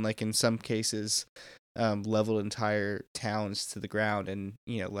horrible, and like in some cases leveled entire towns to the ground, and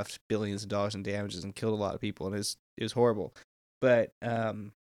left billions of dollars in damages and killed a lot of people, and it was horrible. But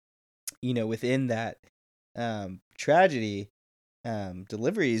within that tragedy,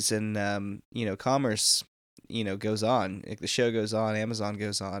 deliveries and commerce goes on. Like the show goes on, Amazon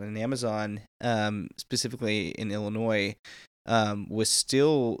goes on, and Amazon specifically in Illinois was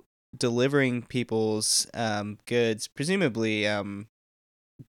still delivering people's goods, presumably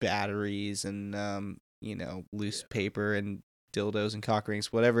batteries and loose paper and dildos and cock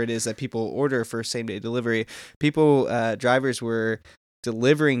rings, whatever it is that people order for same day delivery. Drivers were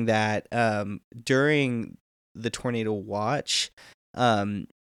delivering that during the tornado watch, and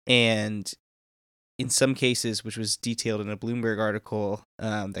in some cases, which was detailed in a Bloomberg article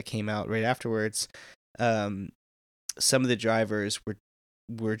that came out right afterwards, some of the drivers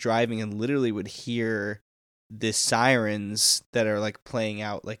were driving and literally would hear the sirens that are like playing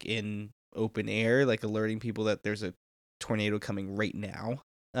out like in open air, like alerting people that there's a tornado coming right now.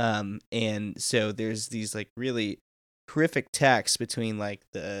 And so there's these like really horrific texts between like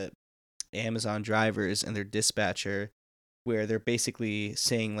the Amazon drivers and their dispatcher, where they're basically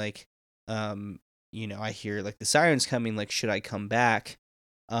saying like, I hear like the sirens coming, like, should I come back?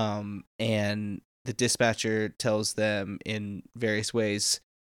 And the dispatcher tells them in various ways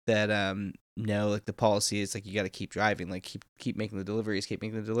that no, like the policy is like you got to keep driving, like keep making the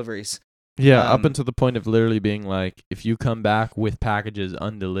deliveries. Yeah, up until the point of literally being like, if you come back with packages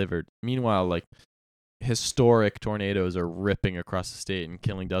undelivered. Meanwhile, like historic tornadoes are ripping across the state and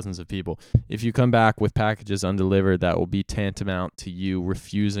killing dozens of people. If you come back with packages undelivered, that will be tantamount to you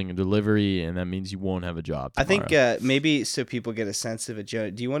refusing a delivery, and that means you won't have a job tomorrow. I think maybe so people get a sense of it, Joe,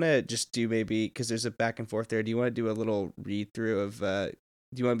 do you want to just do maybe, because there's a back and forth there, do you want to do a little read through of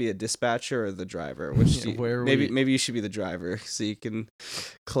do you want to be a dispatcher or the driver? Which maybe you should be the driver so you can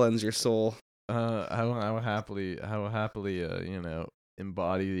cleanse your soul. I will happily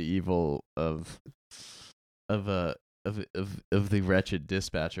embody the evil of the wretched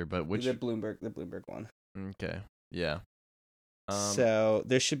dispatcher, but which the Bloomberg one. Okay, yeah. So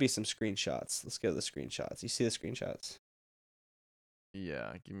there should be some screenshots. Let's go to the screenshots. You see the screenshots?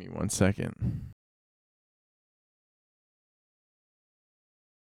 Yeah, give me 1 second.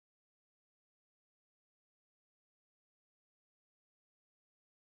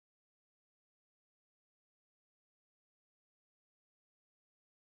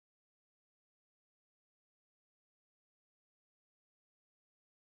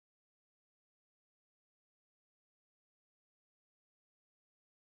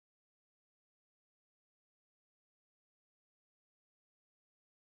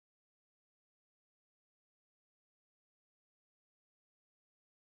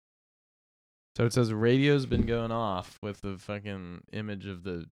 So it says radio's been going off with the fucking image of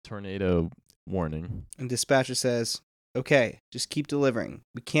the tornado warning. And dispatcher says, okay, just keep delivering.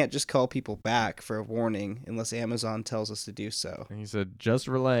 We can't just call people back for a warning unless Amazon tells us to do so. And he said, just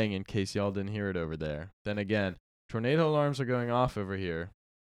relaying in case y'all didn't hear it over there. Then again, tornado alarms are going off over here.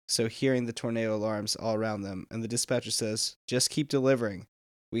 So hearing the tornado alarms all around them, and the dispatcher says, just keep delivering.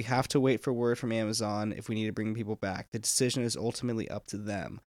 We have to wait for word from Amazon if we need to bring people back. The decision is ultimately up to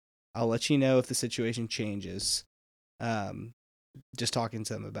them. I'll let you know if the situation changes. Just talking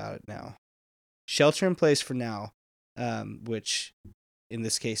to them about it now. Shelter in place for now, which in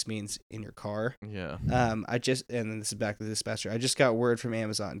this case means in your car. Yeah. And then this is back to the dispatcher. I just got word from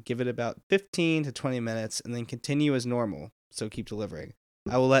Amazon. Give it about 15 to 20 minutes and then continue as normal. So keep delivering.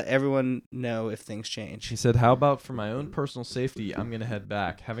 I will let everyone know if things change. He said, how about for my own personal safety, I'm going to head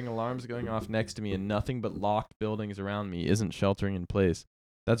back. Having alarms going off next to me and nothing but locked buildings around me isn't sheltering in place.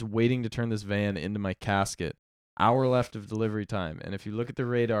 That's waiting to turn this van into my casket. Hour left of delivery time. And if you look at the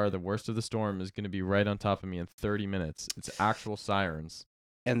radar, the worst of the storm is going to be right on top of me in 30 minutes. It's actual sirens.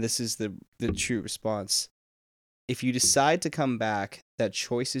 And this is the true response. If you decide to come back, that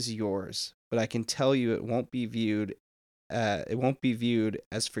choice is yours. But I can tell you it won't be viewed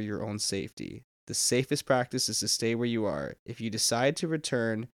as for your own safety. The safest practice is to stay where you are. If you decide to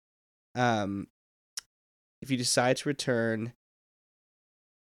return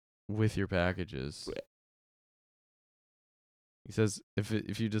with your packages. He says,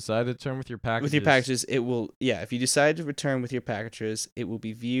 if you decide to return with your packages, it will. Yeah, if you decide to return with your packages, it will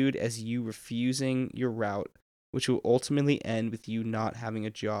be viewed as you refusing your route, which will ultimately end with you not having a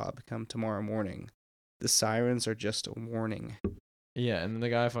job come tomorrow morning. The sirens are just a warning. Yeah, and then the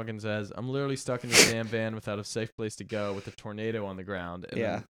guy fucking says, I'm literally stuck in this damn van without a safe place to go with a tornado on the ground. And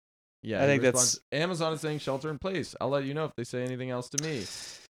yeah. Yeah, I he think responds, that's Amazon is saying shelter in place. I'll let you know if they say anything else to me.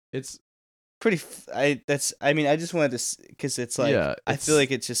 It's pretty. I mean, I just wanted to, because it's like, yeah, I feel it's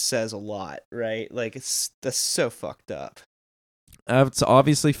like it just says a lot, right? Like that's so fucked up. it's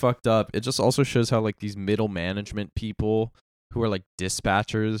obviously fucked up. It just also shows how like these middle management people who are like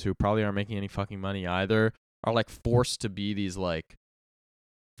dispatchers who probably aren't making any fucking money either are like forced to be these like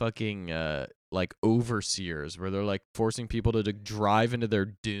fucking like overseers where they're like forcing people to drive into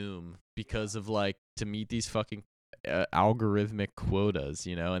their doom because of like to meet these fucking algorithmic quotas,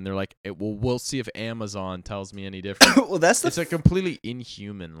 you know, and they're like we'll see if Amazon tells me any different. Well, that's It's a completely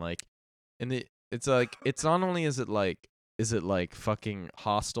inhuman like, and it's like it's not only is it like fucking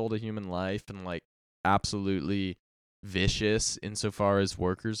hostile to human life and like absolutely vicious insofar as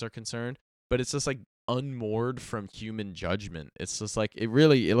workers are concerned, but it's just like unmoored from human judgment. It's just like it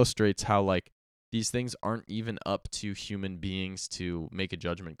really illustrates how like these things aren't even up to human beings to make a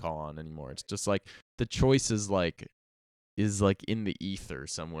judgment call on anymore. It's just like the choice is like in the ether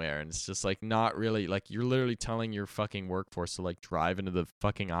somewhere, and it's just like not really like you're literally telling your fucking workforce to like drive into the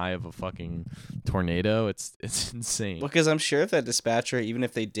fucking eye of a fucking tornado. It's insane. Because I'm sure if that dispatcher, even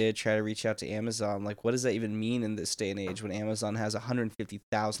if they did try to reach out to Amazon, like what does that even mean in this day and age when Amazon has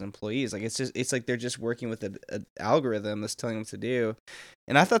 150,000 employees? Like it's like they're just working with an algorithm that's telling them to do.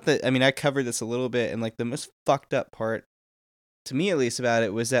 And I thought that, I mean, I covered this a little bit, and like the most fucked up part, to me at least, about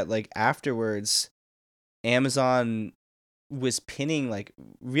it was that like afterwards, Amazon was pinning, like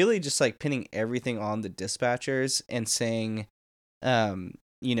really just like pinning everything on the dispatchers and saying,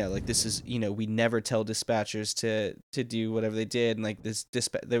 like this is, we never tell dispatchers to do whatever they did, and like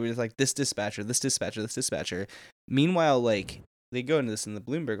they were like this dispatcher. Meanwhile, like they go into this in the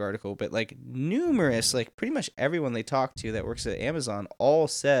Bloomberg article, but like numerous, like pretty much everyone they talk to that works at Amazon all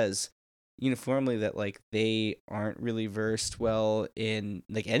says uniformly that like they aren't really versed well in,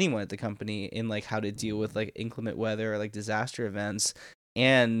 like anyone at the company, in like how to deal with like inclement weather or like disaster events.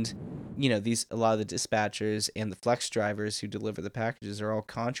 And these, a lot of the dispatchers and the flex drivers who deliver the packages are all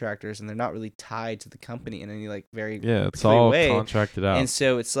contractors, and they're not really tied to the company in any like very It's clear all way. contracted out. And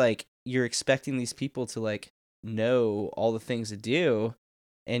so it's like you're expecting these people to like know all the things to do,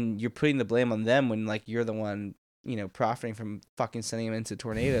 and you're putting the blame on them when like you're the one profiting from fucking sending them into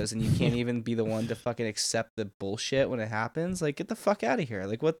tornadoes, and you can't even be the one to fucking accept the bullshit when it happens. Like, get the fuck out of here.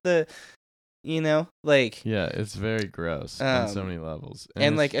 Like, what the, like. Yeah, it's very gross on so many levels.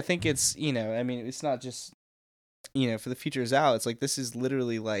 And like, I think it's, I mean, it's not just, for the future is out. It's like, this is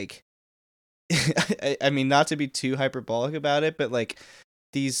literally like, I mean, not to be too hyperbolic about it, but like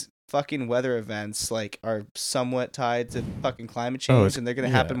these fucking weather events like are somewhat tied to fucking climate change, and they're going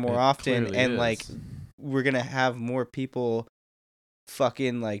to happen more often. And like, we're gonna have more people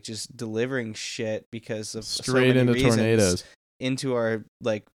fucking like just delivering shit because of straight so many into reasons tornadoes into our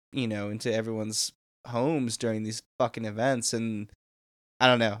like into everyone's homes during these fucking events. And I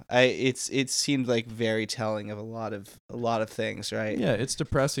don't know, it seemed like very telling of a lot of things, right? Yeah, it's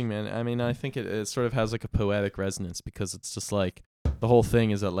depressing, man. I mean, I think it sort of has like a poetic resonance because it's just like the whole thing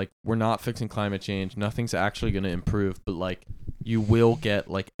is that like we're not fixing climate change, nothing's actually going to improve, but like you will get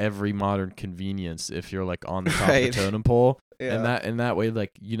like every modern convenience if you're like on the top of the totem pole. Yeah. And that way,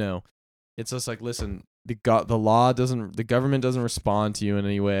 like, it's just like, listen, the government doesn't respond to you in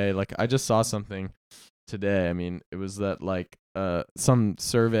any way. Like, I just saw something today. I mean, it was that like some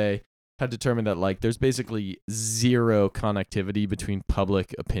survey had determined that like there's basically zero connectivity between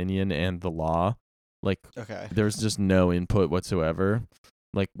public opinion and the law. Like, there's just no input whatsoever.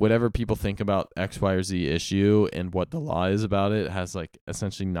 Like, whatever people think about X, Y, or Z issue and what the law is about it has like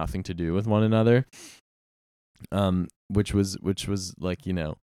essentially nothing to do with one another. Which was like,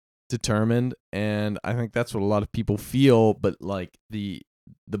 determined, and I think that's what a lot of people feel. But like the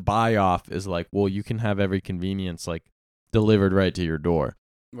buy off is like, well, you can have every convenience like delivered right to your door,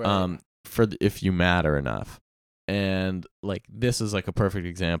 right. If you matter enough. And like this is like a perfect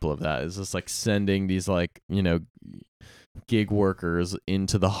example of that. It's just like sending these like gig workers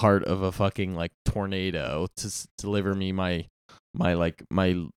into the heart of a fucking like tornado to deliver me my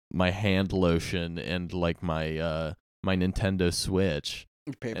hand lotion and like my Nintendo Switch,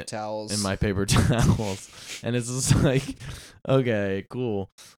 paper towels, and my paper towels. And it's just like, okay, cool.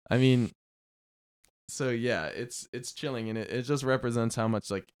 I mean, so yeah, it's chilling, and it just represents how much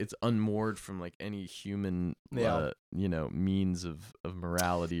like it's unmoored from like any human means of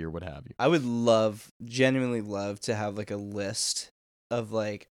morality or what have you. I would genuinely love to have like a list of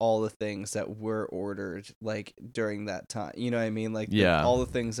like all the things that were ordered like during that time. You know what I mean? Like all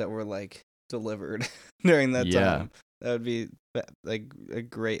the things that were like delivered during that time. That would be like a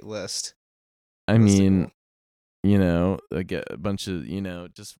great list. I mean, you know, like a bunch of, you know,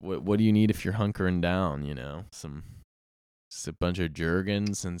 just what do you need if you're hunkering down, you know, just a bunch of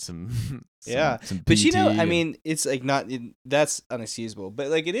Jergens and some Yeah, some but PT I and mean, it's like that's unexcusable. But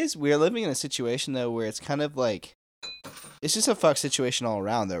like, it is. We are living in a situation though where it's kind of like it's just a fuck situation all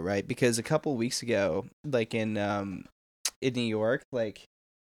around though, right? Because a couple weeks ago, like in New York, like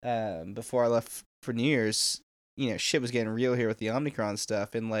before I left for New Year's, you know, shit was getting real here with the Omicron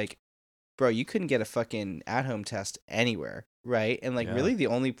stuff, and like, bro, you couldn't get a fucking at-home test anywhere, right? And like, Yeah. really, the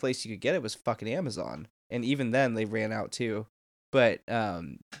only place you could get it was fucking Amazon, and even then, they ran out too. But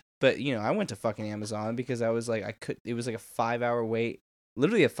you know, I went to fucking Amazon because I was like, I could. It was like a 5 hour wait,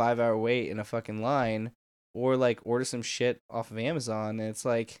 literally a 5 hour wait in a fucking line, or like order some shit off of Amazon, and it's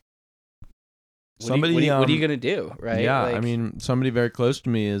like, somebody what are you gonna do, right? yeah, I Like, mean, somebody very close to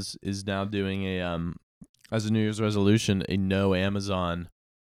me is now doing a as a New Year's resolution, a no Amazon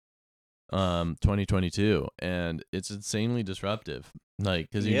 2022, and it's insanely disruptive, like,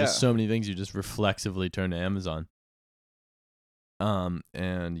 because you just yeah, so many things you just reflexively turn to Amazon.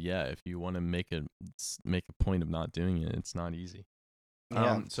 And yeah, if you want to make a point of not doing it, it's not easy.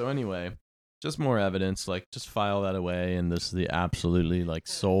 yeah. So anyway, just more evidence, like, just file that away, and this is the absolutely, like,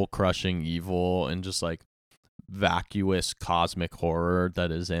 soul crushing evil and just like vacuous cosmic horror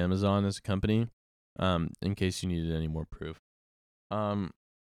that is Amazon as a company. In case you needed any more proof.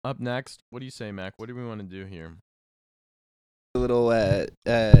 Up next, what do you say, Mac? What do we want to do here? A little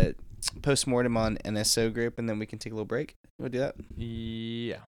post-mortem on NSO group, and then we can take a little break. You want to do that?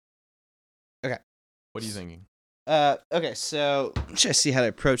 Yeah. Okay. What are you thinking? Okay, so I'm trying to see how to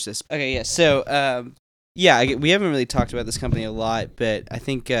approach this. Okay, yeah, so, yeah, we haven't really talked about this company a lot, but I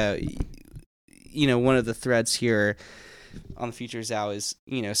think, you know, one of the threads here on the Future Zao is,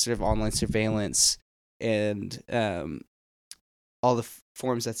 you know, sort of online surveillance and all the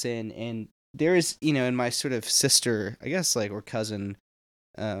forms that's in. And there is, you know, in my sort of sister, I guess, like, or cousin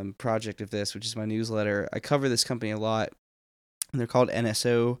project of this, which is my newsletter, I cover this company a lot, and they're called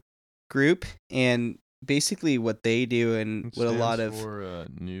NSO Group, and basically what they do and It what a lot stands of for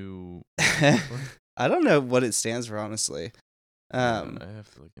new. I don't know what it stands for, honestly. I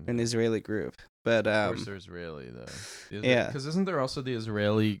have to look into An it. Israeli group, but Of course, they're Israeli though. yeah. Because isn't there also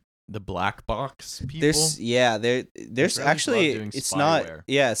the black box people? There's Israelis actually, love doing it's not, spyware.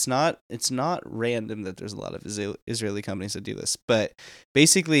 yeah, it's not random that there's a lot of Israeli companies that do this, but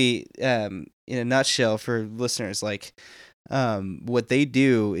basically, in a nutshell for listeners, like, what they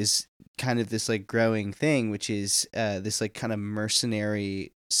do is kind of this like growing thing, which is this like kind of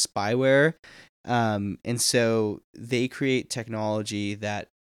mercenary spyware. And so they create technology that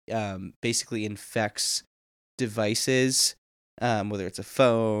basically infects devices, whether it's a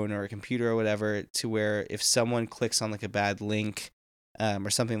phone or a computer or whatever, to where if someone clicks on like a bad link or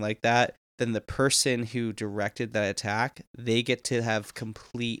something like that, then the person who directed that attack, they get to have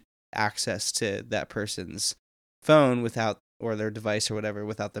complete access to that person's phone without, or their device or whatever,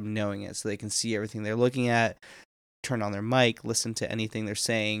 without them knowing it. So they can see everything they're looking at, turn on their mic, listen to anything they're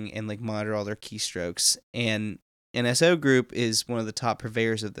saying, and like monitor all their keystrokes. And NSO Group is one of the top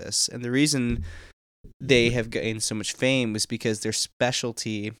purveyors of this. And the reason they have gained so much fame was because their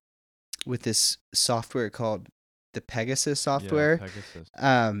specialty with this software called the Pegasus software. Yeah,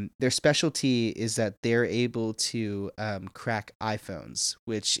 Pegasus. Their specialty is that they're able to crack iPhones,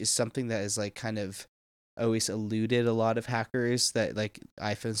 which is something that is like kind of always eluded a lot of hackers, that like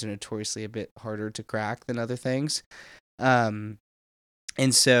iPhones are notoriously a bit harder to crack than other things. And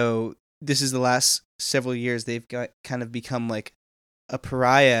so this is the last several years they've got kind of become like a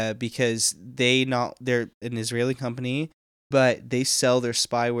pariah because they're an Israeli company, but they sell their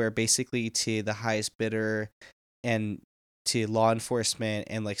spyware basically to the highest bidder and to law enforcement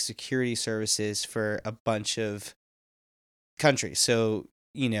and like security services for a bunch of countries. So,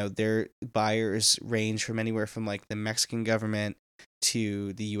 you know, their buyers range from anywhere from like the Mexican government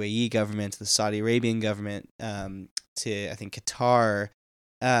to the UAE government to the Saudi Arabian government, to I think Qatar,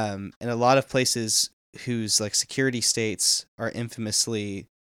 and a lot of places whose like security states are infamously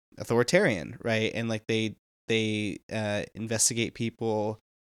authoritarian, right? And like they investigate people,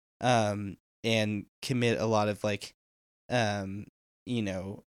 and commit a lot of like, um, you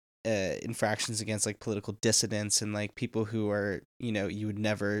know, infractions against like political dissidents and like people who are, you know, you would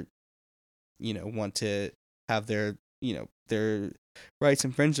never, you know, want to have their, you know, their rights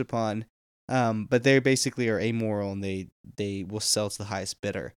infringed upon. But they basically are amoral, and they will sell to the highest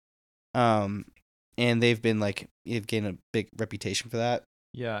bidder. And they've gained a big reputation for that.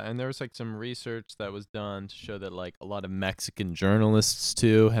 Yeah, and there was like some research that was done to show that like a lot of Mexican journalists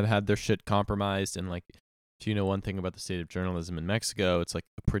too had their shit compromised, and like if you know one thing about the state of journalism in Mexico, it's like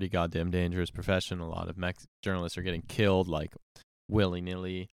a pretty goddamn dangerous profession. A lot of journalists are getting killed like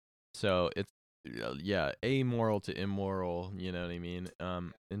willy-nilly. So it's amoral to immoral, you know what I mean?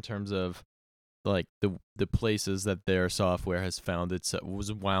 In terms of like the places that their software has found it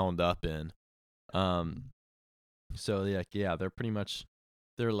was wound up in. So they're pretty much,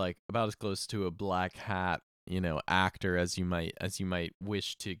 they're like about as close to a black hat, actor as you might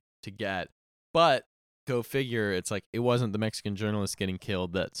wish to get. But go figure, it's like it wasn't the Mexican journalist getting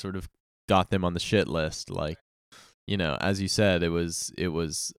killed that sort of got them on the shit list. Like, as you said, it was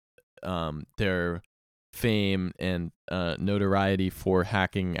their fame and notoriety for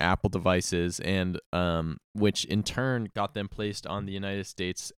hacking Apple devices, and which in turn got them placed on the United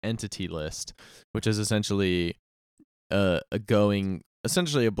States Entity List, which is essentially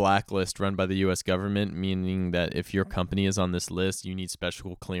essentially a blacklist run by the U.S. government, meaning that if your company is on this list, you need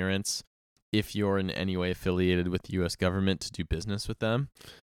special clearance if you're in any way affiliated with the U.S. government to do business with them.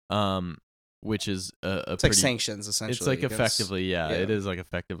 Which is it's like sanctions, essentially. It's like effectively, it is like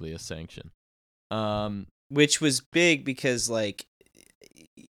effectively a sanction. Which was big because like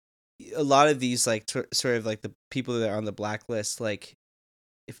a lot of these like sort of like the people that are on the blacklist, like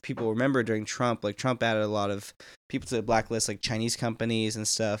if people remember during Trump, like Trump added a lot of people to the blacklist, like Chinese companies and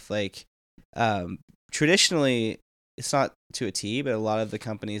stuff. Like traditionally, it's not to a T, but a lot of the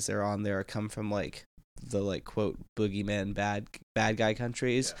companies that are on there come from like the like quote boogeyman bad guy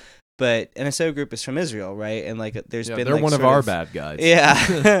countries. Yeah. But NSO Group is from Israel, right? And like there's been they're like one of our bad guys.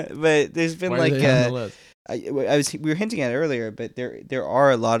 Yeah, but there's been Why like are they on the list? we were hinting at it earlier, but there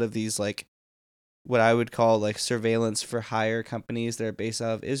are a lot of these like what I would call like surveillance for hire companies that are based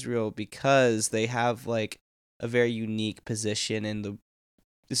out of Israel because they have like a very unique position in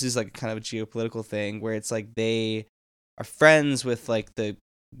this is like kind of a geopolitical thing where it's like they are friends with like the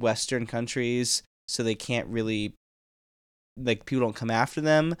Western countries, so they can't really like people don't come after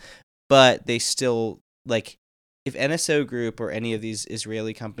them. But they still, like, if NSO Group or any of these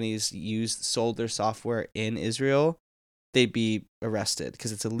Israeli companies sold their software in Israel, they'd be arrested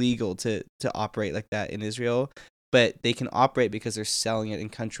because it's illegal to operate like that in Israel. But they can operate because they're selling it in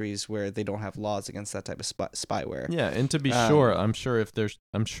countries where they don't have laws against that type of spyware. Yeah, and to be sure, I'm sure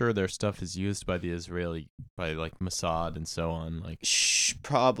their stuff is used by like Mossad and so on. Like,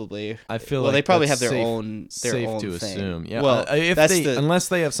 probably. I feel like they probably have their own safe own to thing. assume. Yeah, well, unless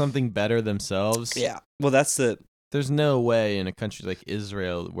they have something better themselves. Yeah, well, there's no way in a country like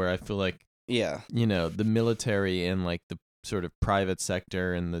Israel where I feel like the military and like the sort of private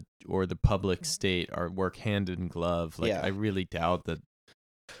sector and the public state work hand in glove. Like, I really doubt that.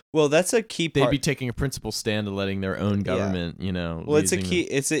 Well, that's a key part. They'd be taking a principled stand to letting their own government, Well, it's a key.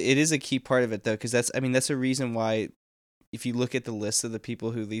 It is a key part of it though, because that's a reason why, if you look at the list of the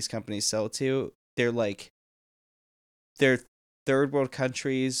people who these companies sell to, they're third world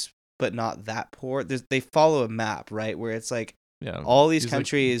countries, but not that poor. They follow a map, right? Where it's like all these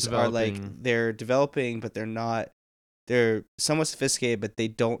countries are like they're developing, but they're not. They're somewhat sophisticated, but they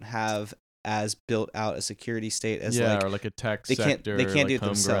don't have as built out a security state as or like a tech sector. They can't like do it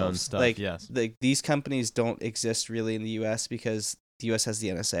themselves. Stuff. Like, yes. like these companies don't exist really in the U.S. because the U.S. has the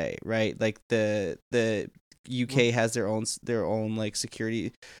NSA, right? Like the UK has their own like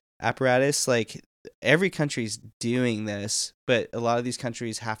security apparatus. Like every country's doing this, but a lot of these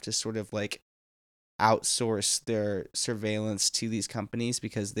countries have to sort of like outsource their surveillance to these companies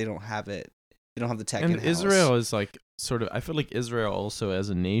because they don't have it. They don't have the tech. And Israel is like sort of. I feel like Israel also as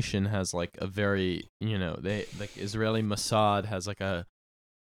a nation has like a very they like Israeli Mossad has like a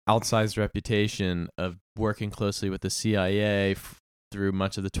outsized reputation of working closely with the CIA through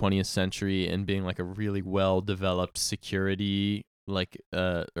much of the 20th century and being like a really well developed security like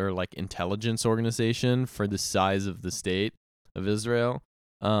or like intelligence organization for the size of the state of Israel.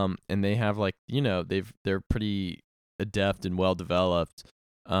 And they have like they're pretty adept and well developed.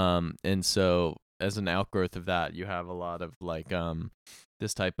 And so as an outgrowth of that, you have a lot of like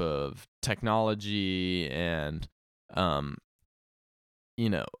this type of technology and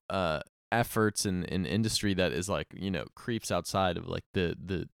efforts in industry that is like creeps outside of like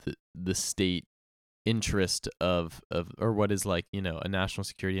the state interest of or what is like a national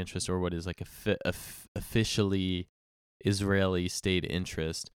security interest or what is like officially Israeli state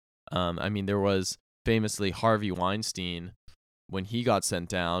interest. I mean, there was famously Harvey Weinstein. When he got sent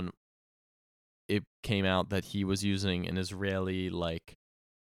down, it came out that he was using an Israeli like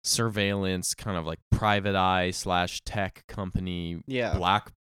surveillance kind of like private eye / tech company.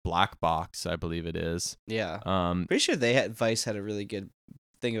 Black Box, I believe it is. Yeah. Pretty sure Vice had a really good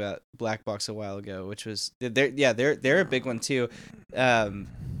thing about Black Box a while ago, which was they're a big one too. And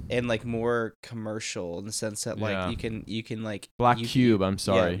and like more commercial in the sense that like Yeah. you can like Black you, Cube, I'm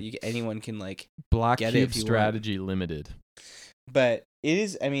sorry. anyone can like Black get it Cube if you Strategy Limited. but it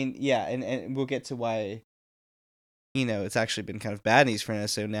is, I mean, yeah, and we'll get to why, it's actually been kind of bad news for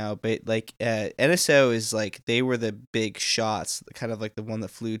NSO now, but like NSO is like, they were the big shots, kind of like the one that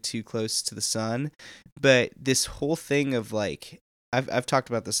flew too close to the sun. But this whole thing of like, I've talked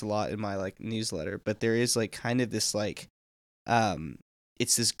about this a lot in my like newsletter, but there is like kind of this like,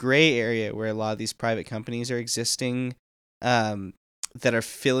 it's this gray area where a lot of these private companies are existing, that are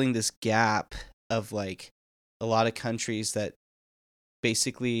filling this gap of like a lot of countries that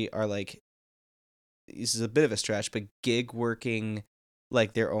basically are like, this is a bit of a stretch, but gig working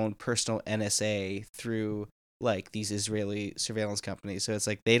like their own personal NSA through like these Israeli surveillance companies. So it's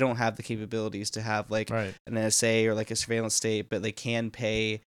like they don't have the capabilities to have like Right. an NSA or like a surveillance state, but they can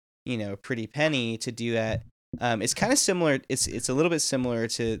pay, a pretty penny to do that. It's kind of similar. It's a little bit similar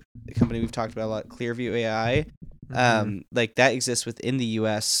to the company we've talked about a lot, Clearview AI. Like that exists within the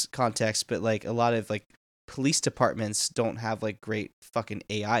U.S. context, but like a lot of like police departments don't have like great fucking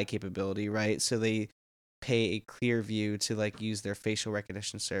AI capability, right? So they pay a Clearview to like use their facial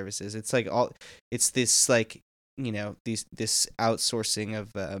recognition services. It's like it's this like, this outsourcing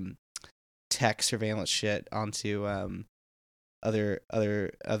of tech surveillance shit onto other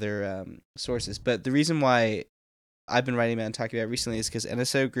sources. But the reason why I've been writing about and talking about it recently is because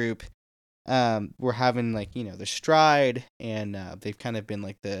NSO Group were having like, their stride, and they've kind of been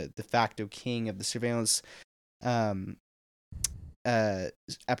like the de facto king of the surveillance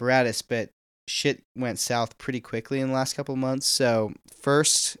apparatus, but shit went south pretty quickly in the last couple of months. So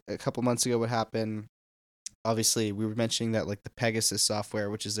first, a couple months ago, what happened, obviously we were mentioning that like the Pegasus software,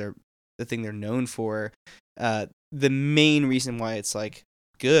 which is the thing they're known for, the main reason why it's like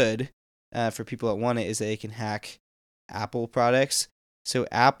good for people that want it is that they can hack Apple products. So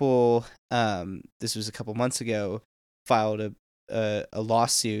Apple, this was a couple months ago, filed a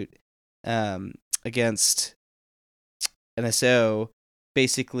lawsuit against NSO,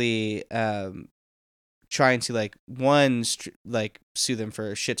 basically trying to like sue them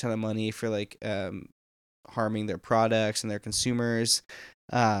for a shit ton of money for like harming their products and their consumers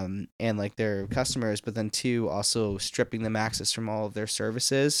and like their customers, but then two, also stripping them access from all of their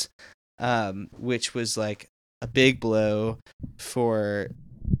services, which was like a big blow for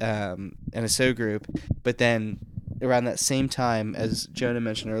NSO Group. But then around that same time, as Jonah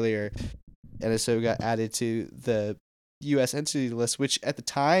mentioned earlier, NSO got added to the U.S. entity list, which at the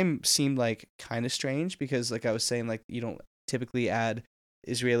time seemed like kind of strange because, like I was saying, like you don't typically add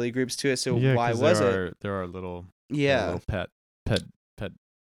Israeli groups to it. So why was it? There are little pet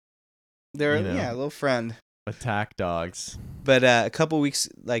they're a little friend attack dogs. But this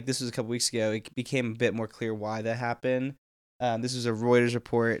was a couple weeks ago, it became a bit more clear why that happened. This was a Reuters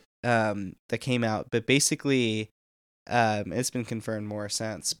report that came out, but basically, it's been confirmed more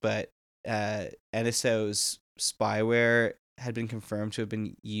since. But NSO's spyware had been confirmed to have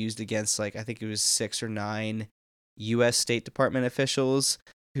been used against, like, I think it was 6 or 9 U.S. State Department officials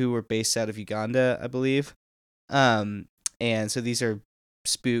who were based out of Uganda, I believe. And so these are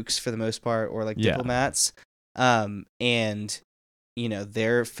spooks for the most part, or like diplomats. And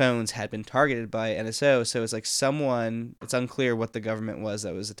their phones had been targeted by NSO, so it's like it's unclear what the government was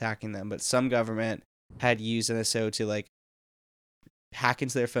that was attacking them, but some government had used NSO to like hack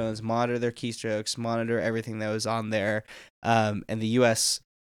into their phones, monitor their keystrokes, monitor everything that was on there, and the US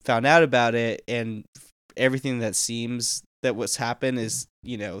found out about it, and everything that seems that what's happened is,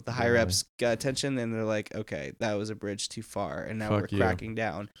 the higher ups got attention, and they're like, okay, that was a bridge too far, and now we're cracking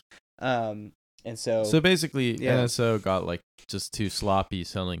down. And so basically, NSO got like just too sloppy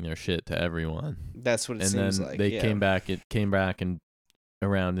selling their shit to everyone. That's what it seems like. And then they came back. It came back and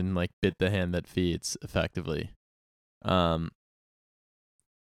around and like bit the hand that feeds, effectively.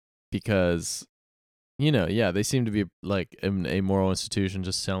 Because they seem to be like a moral institution,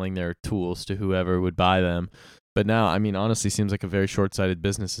 just selling their tools to whoever would buy them. But now, I mean, honestly, seems like a very short-sighted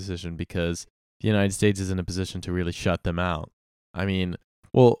business decision because the United States is in a position to really shut them out. I mean,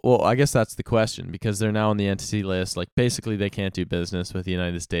 well, I guess that's the question, because they're now on the entity list. Like, basically, they can't do business with the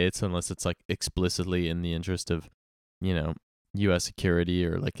United States unless it's like explicitly in the interest of, U.S. security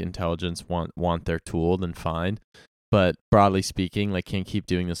or like intelligence want their tool, then fine. But broadly speaking, like, can't keep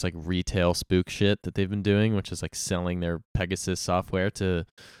doing this like retail spook shit that they've been doing, which is like selling their Pegasus software to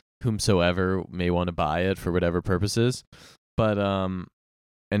whomsoever may want to buy it for whatever purposes. But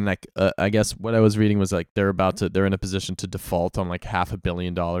and like I guess what I was reading was like they're in a position to default on like $500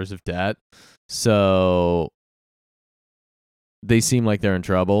 million of debt. So they seem like they're in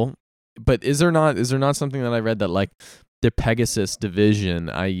trouble. But is there not something that I read that like their Pegasus division,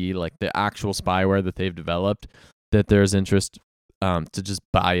 i.e., like the actual spyware that they've developed, that there's interest to just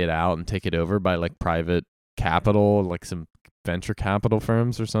buy it out and take it over by like private capital, like some venture capital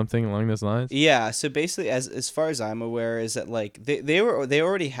firms or something along those lines. Yeah, so basically, as far as I'm aware, is that like they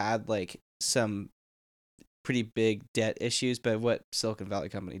already had like some pretty big debt issues, but what Silicon Valley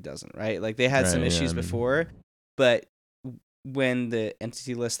company doesn't, right? Like they had some issues before, but when the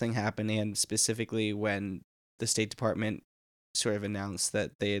entity list thing happened, and specifically when the State Department sort of announced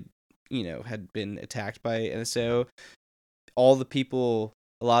that they had, had been attacked by NSO, all the people,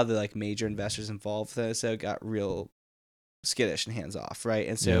 a lot of the like major investors involved with NSO got real skittish and hands off, right?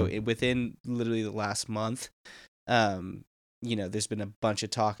 And so within literally the last month, there's been a bunch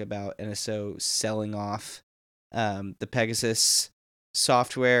of talk about NSO selling off the Pegasus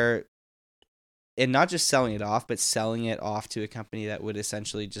software, and not just selling it off, but selling it off to a company that would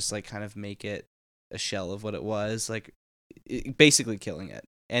essentially just like kind of make it a shell of what it was, like basically killing it.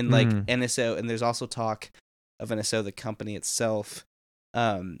 And like NSO, and there's also talk of NSO, the company itself,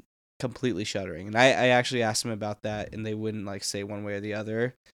 completely shuttering. And I actually asked them about that, and they wouldn't like say one way or the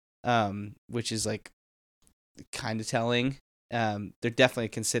other, which is like kind of telling. They're definitely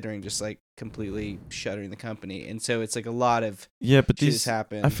considering just like completely shuttering the company, and so it's like a lot of but these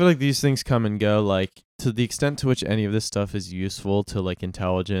happen. I feel like these things come and go. Like to the extent to which any of this stuff is useful to like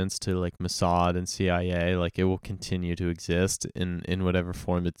intelligence, to like Mossad and CIA, like it will continue to exist in whatever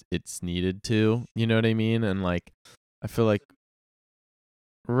form it's needed to. You know what I mean? And like I feel like.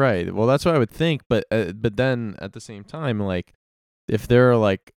 Right. Well, that's what I would think, but then at the same time, like, if there are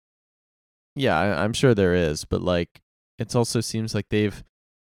like, I'm sure there is, but like, it also seems like they've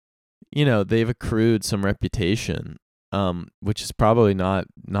accrued some reputation, which is probably not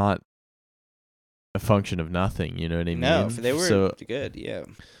a function of nothing. You know what I mean? No, they were good. Yeah.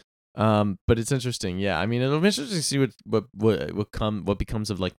 But it's interesting. Yeah, I mean, it'll be interesting to see what becomes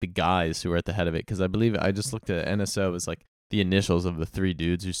of like the guys who are at the head of it, because I believe I just looked at NSO as like the initials of the three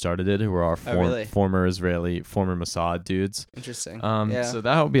dudes who started it, who were our former Israeli, former Mossad dudes. Interesting. So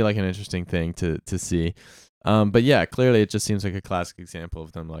that would be like an interesting thing to see. But yeah, clearly it just seems like a classic example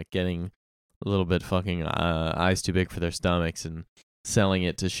of them like getting a little bit fucking eyes too big for their stomachs and selling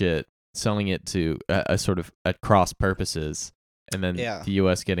it to a sort of at cross purposes, and then the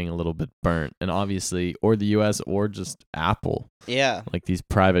U.S. getting a little bit burnt, and obviously, or the U.S. or just Apple. Yeah. Like these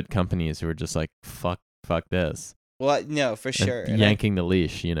private companies who are just like fuck this. Well, no, for sure. And yanking the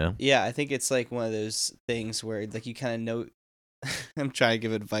leash, you know? Yeah, I think it's like one of those things where like you kind of know. I'm trying to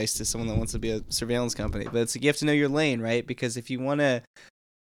give advice to someone that wants to be a surveillance company, but it's like you have to know your lane, right? Because if you want to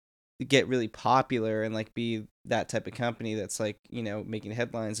get really popular and like be that type of company that's like, making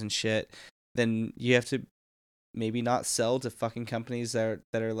headlines and shit, then you have to maybe not sell to fucking companies that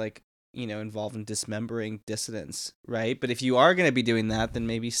are like, involved in dismembering dissidents, right? But if you are going to be doing that, then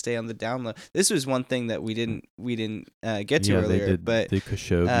maybe stay on the down low. This was one thing that we didn't get to earlier, but the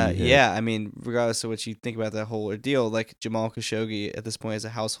Khashoggi I mean, regardless of what you think about that whole ordeal, like Jamal Khashoggi at this point is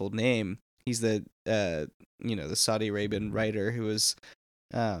a household name. He's the the Saudi Arabian writer who was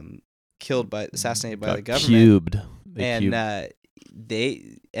assassinated by the government.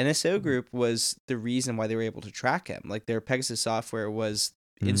 NSO Group was the reason why they were able to track him. Like their Pegasus software was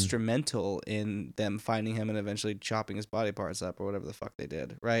instrumental in them finding him and eventually chopping his body parts up or whatever the fuck they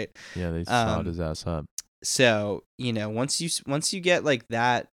did, right? Yeah, they sawed his ass up. So, once you get like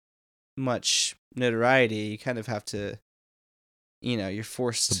that much notoriety, you kind of have to, you're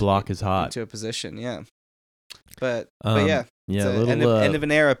forced. The block is hot. Into a position, yeah. But yeah. Yeah, end of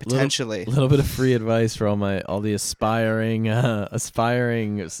an era potentially. A little bit of free advice for all the aspiring hackers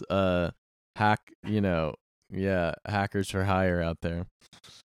for hire out there.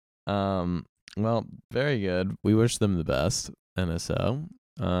 Well, very good. We wish them the best, NSO.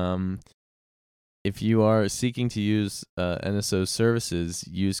 If you are seeking to use NSO services,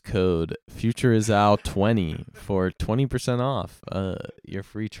 use code FutureIsOut20 for 20% off your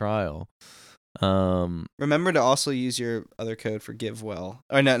free trial. Remember to also use your other code for GiveWell.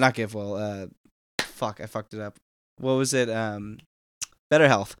 Or no, not GiveWell. I fucked it up. What was it?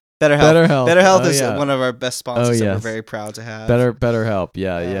 BetterHealth. BetterHealth is one of our best sponsors that we're very proud to have. BetterHelp.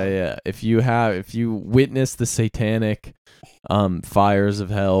 Yeah. If you witness the satanic fires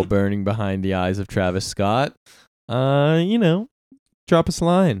of hell burning behind the eyes of Travis Scott, drop us a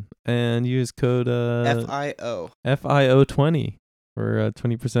line and use code FIO20 for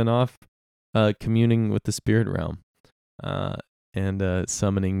 20% off communing with the spirit realm and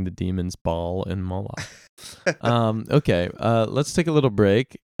summoning the demons Baal and Moloch. Okay, let's take a little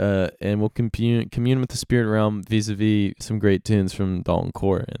break. and we'll commune with the spirit realm vis-a-vis some great tunes from Dalton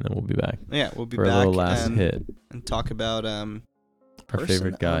Core, and then we'll be back. Yeah, we'll be for back a little last hit. And talk about Our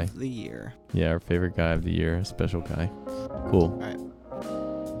favorite guy of the year. Yeah, our favorite guy of the year, a special guy. Cool. All right.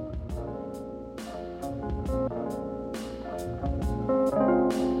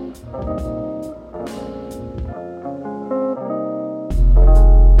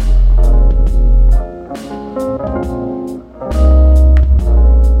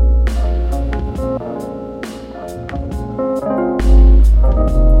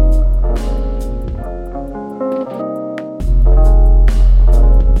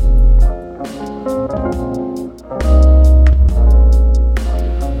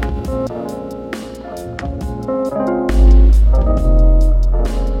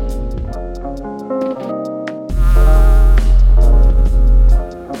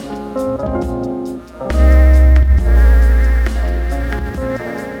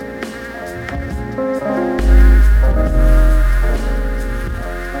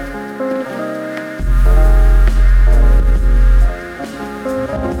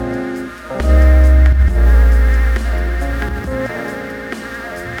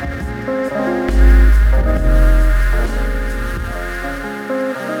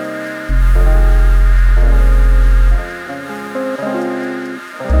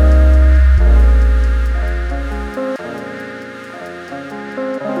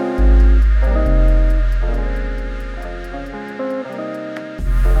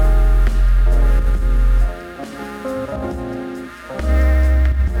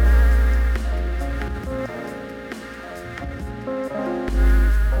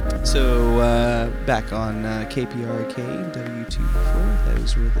 Back on KPRK W24.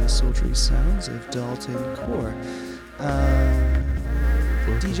 Those were the sultry sounds of Dalton Core.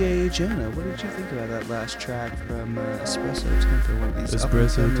 DJ Jonah, what did you think about that last track from Espresso Tempo? One of these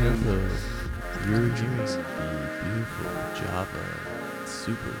Espresso Tempo. You're hearing the beautiful Java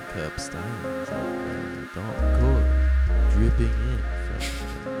Super Cup stylings of Dalton Core dripping in from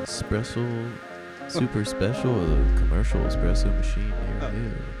espresso super special commercial espresso machine near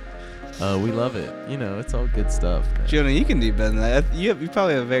you. We love it. You know, it's all good stuff, man. Jonah, you can do better than that. You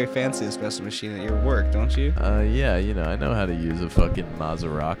probably have a very fancy espresso machine at your work, don't you? Yeah, you know, I know how to use a fucking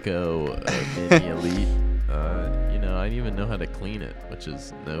Mazzaraco Mini Elite. You know, I even know how to clean it, which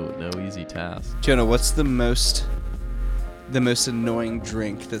is no easy task. Jonah, what's the most annoying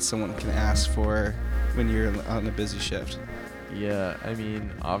drink that someone can ask for when you're on a busy shift? Yeah, I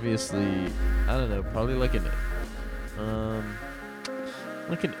mean, obviously, I don't know, probably like an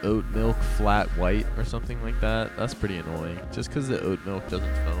oat milk flat white or something like that. That's pretty annoying, just because the oat milk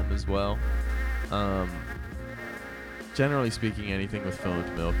doesn't foam as well. Generally speaking, anything with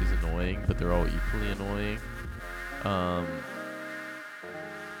foamed milk is annoying, but they're all equally annoying.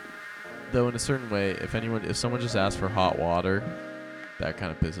 Though in a certain way, if someone just asks for hot water, that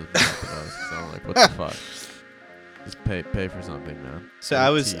kind of pisses me off the most. 'Cause I'm like, what the fuck? Just pay for something, man. So I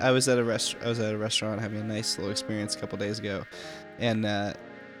was at a restaurant having a nice little experience a couple days ago, and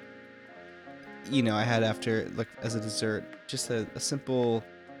you know, I had after, like, as a dessert, just a simple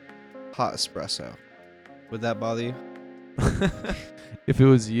hot espresso. Would that bother you? If it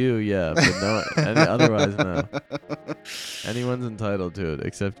was you, yeah, but no, otherwise no. Anyone's entitled to it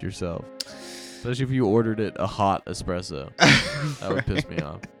except yourself. Especially if you ordered it a hot espresso. That would piss me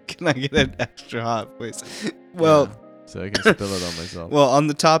off. Can I get it extra hot, please? Well, yeah, so I can spill it on myself. Well, on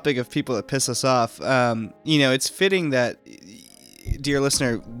the topic of people that piss us off, you know, it's fitting that, dear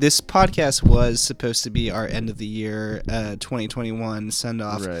listener, this podcast was supposed to be our end of the year 2021 send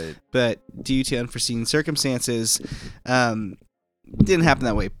off, right? But due to unforeseen circumstances, didn't happen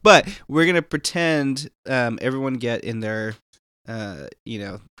that way. But we're gonna pretend everyone get in their you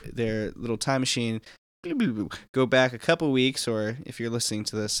know, their little time machine, go back a couple weeks, or if you're listening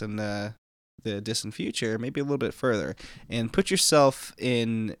to this in the distant future, maybe a little bit further, and put yourself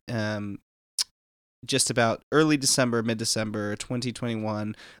in just about early December, mid-December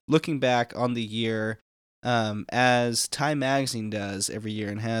 2021, looking back on the year as Time Magazine does every year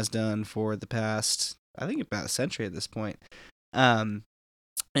and has done for the past, I think, about a century at this point. And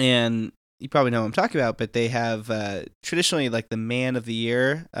you probably know what I'm talking about, but they have traditionally, like, the Man of the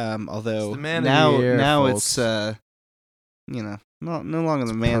Year, although now it's you know, no longer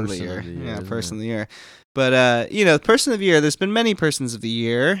the Man of the Year. Person of the Year. But you know, Person of the Year, there's been many Persons of the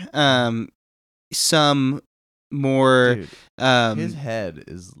Year. Some more. Dude, his head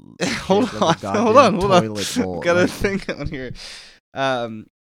is. Hold on. Toilet bowl. Got a thing on here.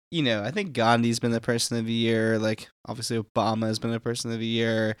 You know, I think Gandhi's been the Person of the Year. Like, obviously, Obama has been the Person of the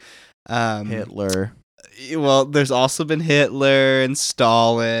Year. Hitler. Well, there's also been Hitler and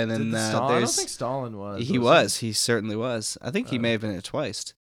Stalin, and I don't there's think Stalin was. he was. He certainly was. I think he may have been it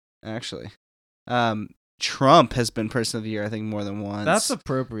twice, actually. Trump has been Person of the Year, I think, more than once. That's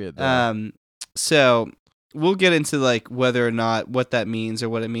appropriate, though. So we'll get into like whether or not what that means or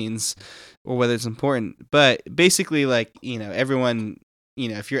what it means or whether it's important. But basically, like, you know, everyone, you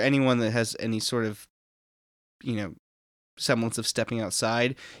know, if you're anyone that has any sort of, you know, semblance of stepping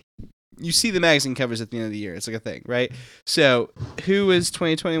outside, you see the magazine covers at the end of the year. It's like a thing, right? So who is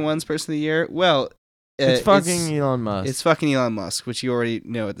 2021's Person of the Year? Well, it's fucking Elon Musk. It's fucking Elon Musk, which you already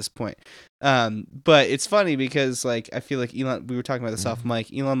know at this point. But it's funny because, like, I feel like Elon. We were talking about this off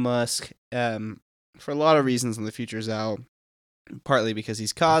mic. Elon Musk, for a lot of reasons, in the future's out. Partly because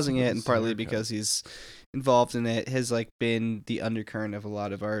he's causing it, and partly because he's involved in it, has like been the undercurrent of a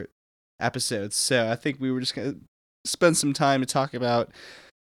lot of our episodes. So I think we were just gonna spend some time to talk about,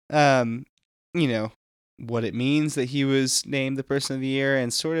 you know, what it means that he was named the Person of the Year,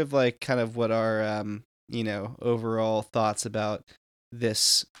 and sort of like kind of what our you know, overall thoughts about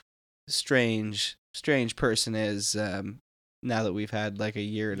this strange person is, now that we've had like a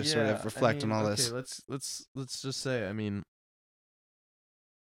year to sort of reflect on all this. Let's just say, I mean,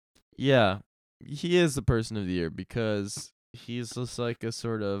 yeah, he is the Person of the Year because he's just like a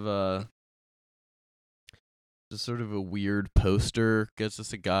sort of just sort of a weird poster. Gets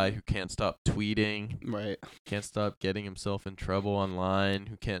just a guy who can't stop tweeting, right? Can't stop getting himself in trouble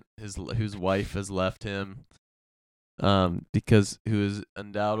online. Whose wife has left him, because who is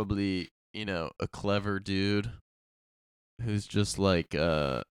undoubtedly, you know, a clever dude, who's just like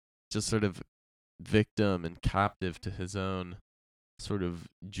just sort of victim and captive to his own sort of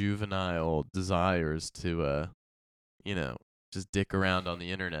juvenile desires to you know, just dick around on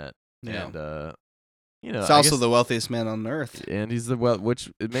the internet. Yeah. And you know, he's also the wealthiest man on earth, and he's which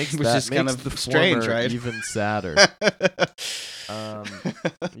it makes which is kind of the strange, right? Even sadder.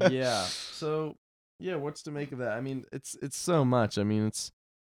 Yeah. So yeah, what's to make of that? I mean, it's so much. I mean,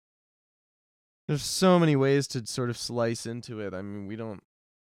 there's so many ways to sort of slice into it. I mean, we don't.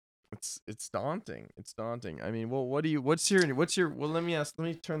 It's daunting. It's daunting. I mean, well, what's your well, let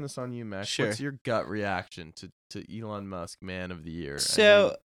me turn this on you, Max. Sure. What's your gut reaction to Elon Musk, Man of the Year? So, I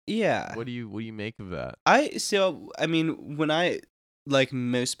mean, yeah. What do you make of that? I mean, when I, like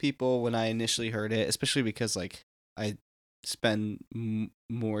most people, when I initially heard it, especially because like I spend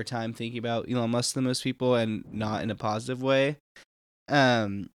more time thinking about Elon Musk than most people, and not in a positive way.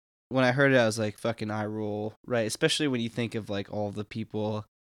 When I heard it, I was like, fucking eye roll, right? Especially when you think of like all the people.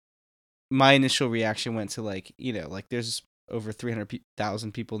 My initial reaction went to like, you know, like there's over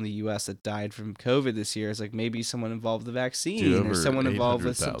 300,000 people in the U.S. that died from COVID this year. It's like maybe someone involved with the vaccine, or someone involved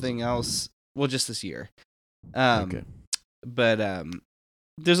with something else. Well, just this year. Okay. But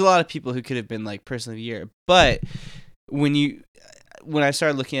there's a lot of people who could have been like Person of the Year. But when I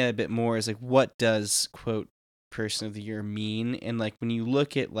started looking at it a bit more, is like, what does quote Person of the Year mean? And like when you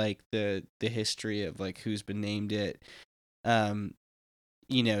look at like the history of like who's been named it,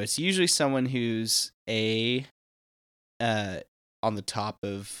 you know, it's usually someone who's on the top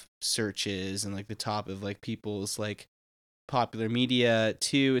of searches and like the top of like people's like popular media.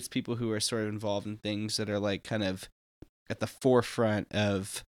 2, it's people who are sort of involved in things that are like kind of at the forefront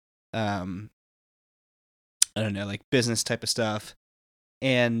of I don't know, like business type of stuff.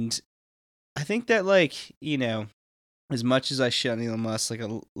 And I think that, like, you know, as much as I shit on Elon Musk, like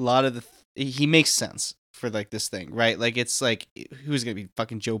a lot of he makes sense for like this thing, right? Like, it's like, who's gonna be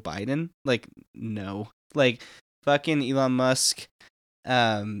fucking Joe Biden? Like, no. Like, fucking Elon Musk.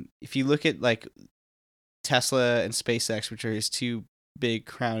 If you look at like Tesla and SpaceX, which are his two big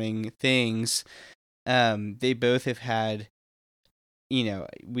crowning things, they both have had, you know,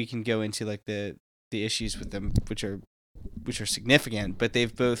 we can go into like the issues with them, which are significant, but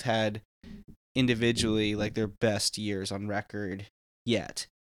they've both had individually like their best years on record yet.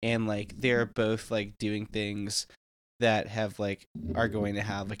 And like they're both like doing things that have like are going to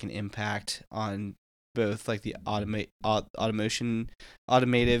have like an impact on both like the automotive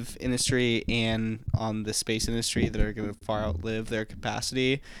industry and on the space industry that are going to far outlive their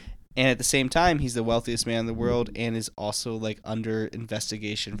capacity. And at the same time, he's the wealthiest man in the world and is also like under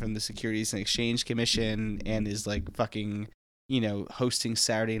investigation from the Securities and Exchange Commission, and is like fucking, you know, hosting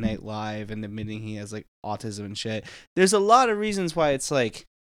Saturday Night Live and admitting he has like autism and shit. There's a lot of reasons why it's like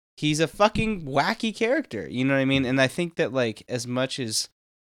he's a fucking wacky character, you know what I mean? And I think that like as much as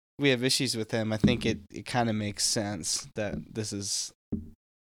we have issues with him, I think it kind of makes sense that this is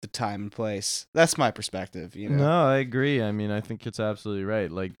the time and place. That's my perspective, you know. No, I agree. I mean, I think it's absolutely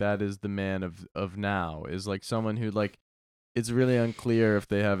right. Like, that is the man of now, is like someone who, like, it's really unclear if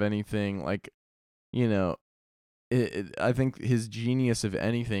they have anything like you know, I think his genius, if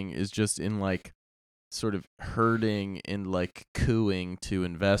anything, is just in like sort of herding and like cooing to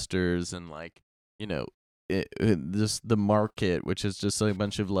investors and like, you know, just the market, which is just like a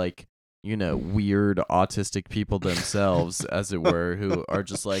bunch of like, you know, weird autistic people themselves, as it were, who are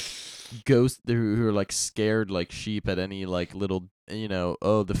just like who are like scared like sheep at any like little, you know,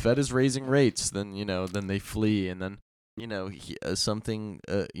 oh, the Fed is raising rates, then, you know, then they flee, and then, you know,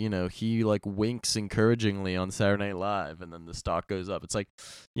 you know, he like winks encouragingly on Saturday Night Live, and then the stock goes up. It's like,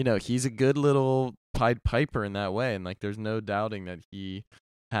 you know, he's a good little Pied Piper in that way, and like there's no doubting that he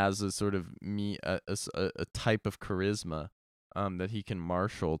has a sort of a type of charisma that he can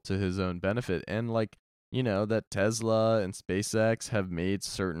marshal to his own benefit, and like, you know, that Tesla and SpaceX have made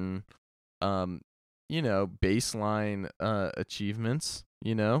certain you know, baseline achievements,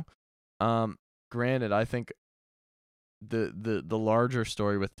 you know. Granted, I think the larger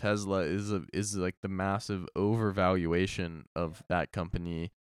story with Tesla is like the massive overvaluation of that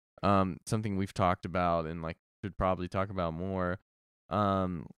company. Something we've talked about and like should probably talk about more.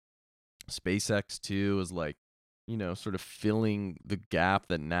 SpaceX too is like, you know, sort of filling the gap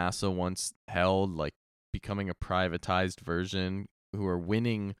that NASA once held, like becoming a privatized version, who are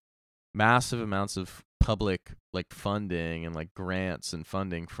winning massive amounts of public like funding and like grants and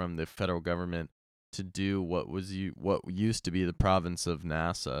funding from the federal government to do what used to be the province of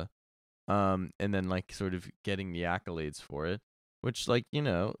NASA, and then like sort of getting the accolades for it, which, like, you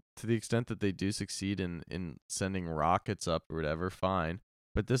know, to the extent that they do succeed in sending rockets up or whatever, fine.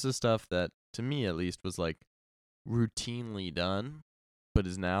 But this is stuff that, to me at least, was like routinely done, but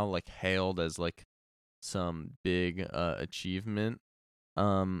is now like hailed as like some big achievement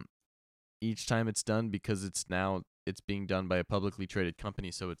each time it's done, because it's being done by a publicly traded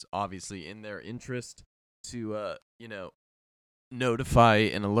company, so it's obviously in their interest to you know, notify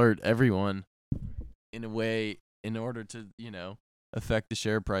and alert everyone in a way, in order to, you know, affect the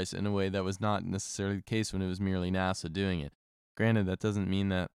share price in a way that was not necessarily the case when it was merely NASA doing it. Granted, that doesn't mean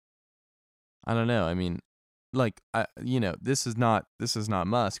that, I don't know, I mean, like, you know, this is not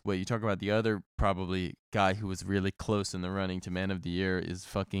Musk, but you talk about the other probably guy who was really close in the running to Man of the Year is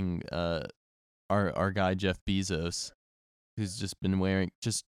fucking our guy Jeff Bezos, who's just been wearing,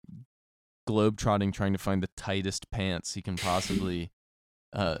 just globetrotting, trying to find the tightest pants he can possibly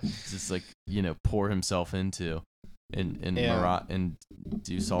just like, you know, pour himself into and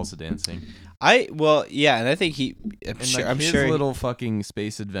do salsa dancing. And I think His little fucking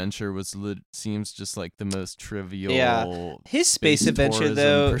space adventure seems just like the most trivial. Yeah, his space adventure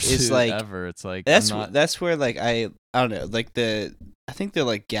though is like ever. It's like that's where like I don't know, like I think the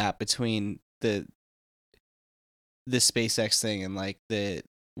like gap between the SpaceX thing and like the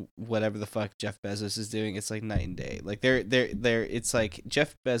whatever the fuck Jeff Bezos is doing, it's like night and day. Like they're it's like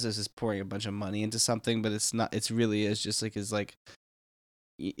Jeff Bezos is pouring a bunch of money into something, but it's not, it's really is just like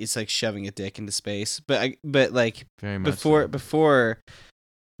it's like shoving a dick into space. But like very much before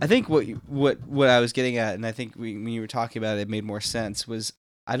I think what I was getting at, and I think when you were talking about it, it made more sense, was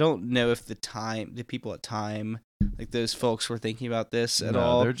I don't know if the people at Time, like those folks, were thinking about this at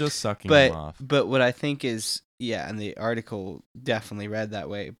all. They're just sucking them off. But what I think is, yeah, and the article definitely read that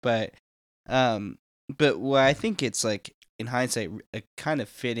way. But what I think it's like, in hindsight, a kind of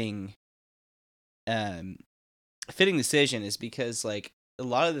fitting decision is because like a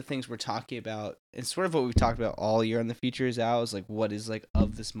lot of the things we're talking about, and sort of what we've talked about all year on The Future Is Out, is like what is like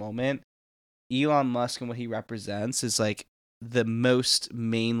of this moment. Elon Musk and what he represents is like the most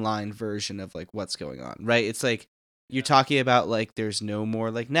mainline version of like what's going on, right? It's like you're talking about like there's no more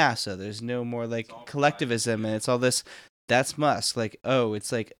like NASA, there's no more like collectivism, and it's all this. That's Musk. Like, oh,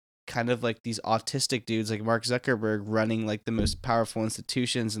 it's like kind of like these autistic dudes like Mark Zuckerberg running like the most powerful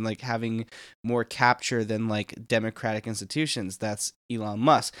institutions and like having more capture than like democratic institutions. That's Elon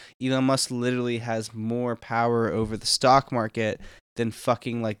Musk. Elon Musk literally has more power over the stock market than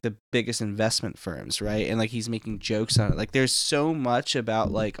fucking like the biggest investment firms, right? And like he's making jokes on it. Like there's so much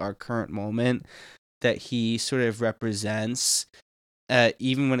about like our current moment that he sort of represents,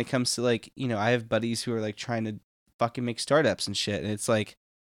 even when it comes to like, you know, I have buddies who are like trying to fucking make startups and shit, and it's like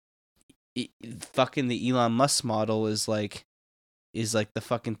fucking the Elon Musk model is like the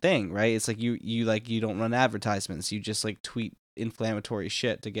fucking thing, right? It's like you don't run advertisements, you just like tweet inflammatory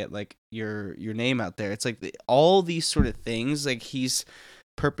shit to get like your name out there. It's like all these sort of things, like he's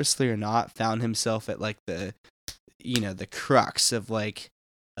purposely or not found himself at like the, you know, the crux of like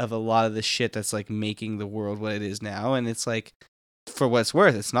of a lot of the shit that's like making the world what it is now. And it's like, for what it's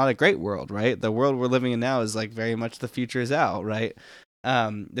worth, it's not a great world, right? The world we're living in now is like very much The Future Is Out, right?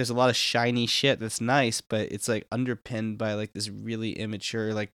 There's a lot of shiny shit that's nice, but it's like underpinned by like this really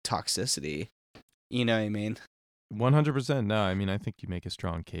immature like toxicity. You know what I mean? 100%. No, I mean, I think you make a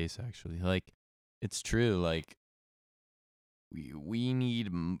strong case, actually. Like, it's true. Like, we need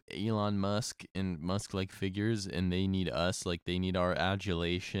Elon Musk and Musk-like figures, and they need us. Like, they need our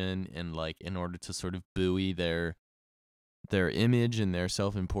adulation, and like, in order to sort of buoy their image and their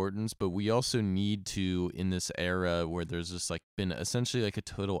self-importance. But we also need to, in this era where there's just like been essentially like a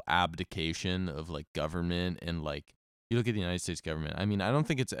total abdication of like government, and like, you look at the United States government, I mean, I don't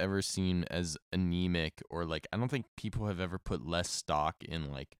think it's ever seen as anemic, or like, I don't think people have ever put less stock in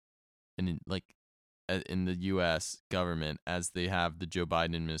like in the U.S. government as they have the Joe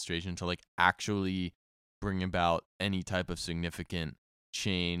Biden administration to like actually bring about any type of significant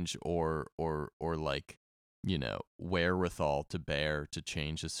change, or like, wherewithal to bear to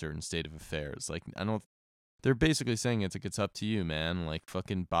change a certain state of affairs. Like, I don't. They're basically saying it's like, it's up to you, man. Like,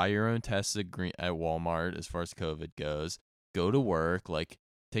 fucking buy your own tests at Walmart as far as COVID goes. Go to work. Like,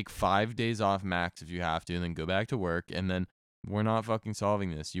 take 5 days off max if you have to, and then go back to work. And then we're not fucking solving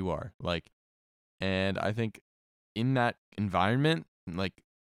this. You are. Like, and I think in that environment, like,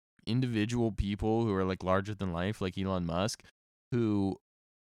 individual people who are like larger than life, like Elon Musk, whose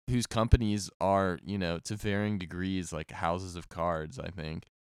companies are, to varying degrees, like houses of cards, I think.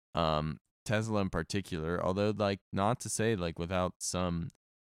 Tesla in particular, although, like, not to say, like, without some,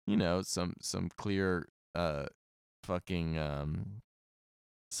 some clear fucking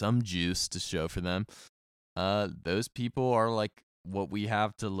some juice to show for them. Those people are like what we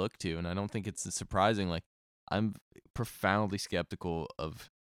have to look to, and I don't think it's surprising. Like, I'm profoundly skeptical of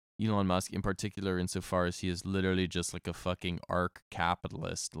Elon Musk in particular, insofar as he is literally just like a fucking arc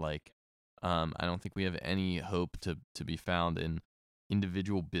capitalist. Like, I don't think we have any hope to be found in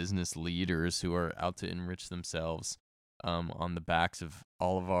individual business leaders who are out to enrich themselves on the backs of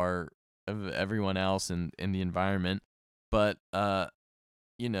of everyone else in the environment. But I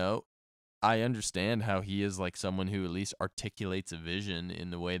understand how he is like someone who at least articulates a vision in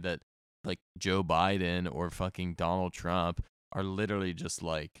the way that like Joe Biden or fucking Donald Trump are literally just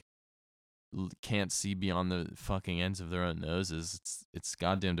like can't see beyond the fucking ends of their own noses. It's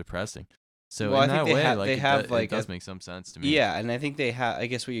goddamn depressing. So Well, I in think that way, like, they have it like does make some sense to me. yeah, and I think they have. I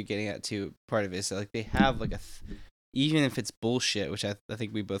guess what you're getting at too, part of it is that, like, they have like even if it's bullshit, which I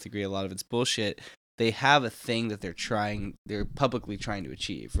think we both agree a lot of it's bullshit. They have a thing that they're publicly trying to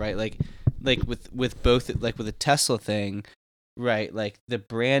achieve, right? Like with both, like with the Tesla thing, right? Like, the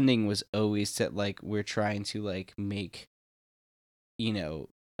branding was always that, like, we're trying to like make,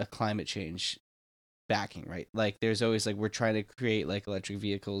 a climate change backing, right? Like, there's always like, we're trying to create like electric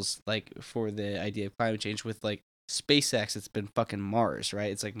vehicles, like, for the idea of climate change. With like SpaceX, it's been fucking Mars,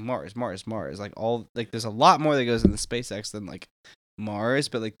 right? It's like Mars, Mars, Mars. Like, all, like, there's a lot more that goes into SpaceX than like Mars,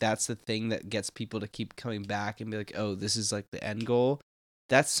 but like, that's the thing that gets people to keep coming back and be like, oh, this is like the end goal.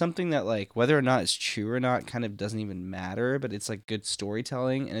 That's something that, like, whether or not it's true or not kind of doesn't even matter, but it's like good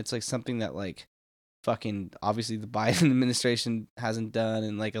storytelling, and it's like something that, like, fucking obviously the Biden administration hasn't done,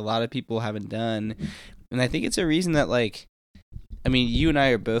 and like a lot of people haven't done. And I think it's a reason that, like, I mean, you and I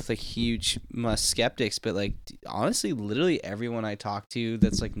are both like huge Musk skeptics, but like, honestly, literally everyone I talk to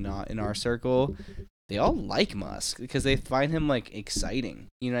that's like not in our circle, they all like Musk because they find him like exciting.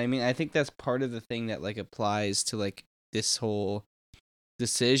 You know what I mean? I think that's part of the thing that like applies to like this whole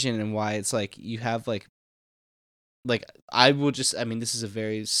decision, and why it's like you have like I will just, I mean, this is a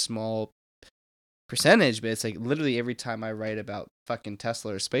very small percentage, but it's like literally every time I write about fucking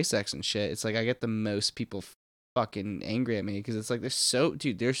Tesla or SpaceX and shit, it's like I get the most people fucking angry at me, because it's like, there's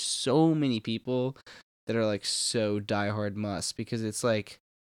so many people that are like so diehard Musk, because it's like,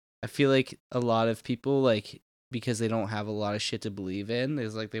 I feel like a lot of people, like, because they don't have a lot of shit to believe in,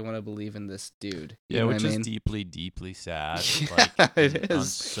 is like they want to believe in this dude. You know which what I is mean? deeply, deeply sad. Yeah, Like, it on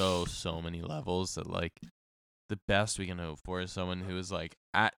is. so many levels, that like the best we can hope for is someone who is like,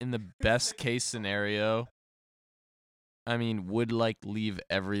 in the best case scenario, I mean, would like leave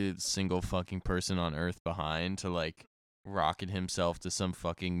every single fucking person on Earth behind to like rocket himself to some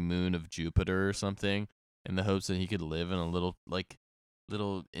fucking moon of Jupiter or something, in the hopes that he could live in a little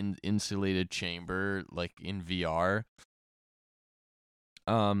insulated chamber, like in VR.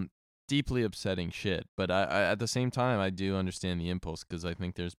 Deeply upsetting shit. But I at the same time, I do understand the impulse, because I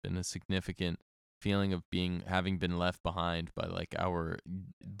think there's been a significant feeling of having been left behind by like our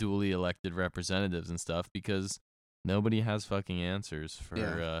duly elected representatives and stuff, because nobody has fucking answers for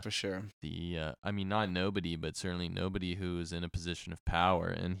Yeah, for sure. I mean, not nobody, but certainly nobody who is in a position of power.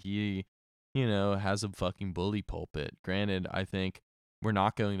 And he, has a fucking bully pulpit. Granted, I think we're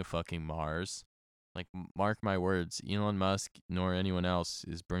not going to fucking Mars. Like, mark my words, Elon Musk nor anyone else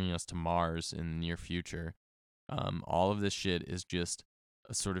is bringing us to Mars in the near future. All of this shit is just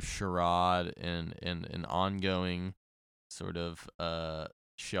a sort of charade and an ongoing sort of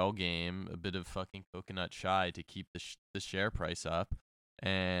shell game, a bit of fucking coconut shy to keep the share price up,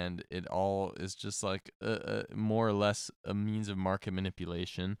 and it all is just like more or less a means of market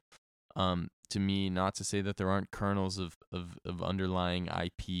manipulation. To me, not to say that there aren't kernels of underlying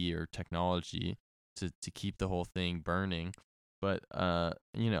IP or technology to keep the whole thing burning, but I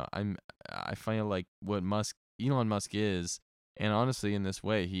find like what Elon Musk is, and honestly, in this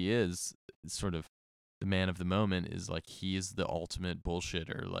way, he is sort of the man of the moment. Is like he is the ultimate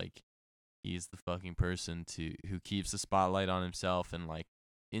bullshitter. Like he's the fucking person who keeps the spotlight on himself, and like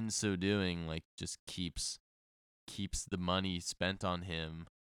in so doing, like just keeps the money spent on him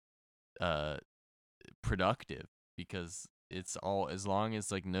productive, because it's all, as long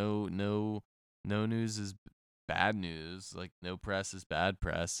as like no news is bad news, like no press is bad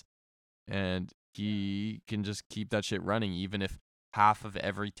press, and he can just keep that shit running, even if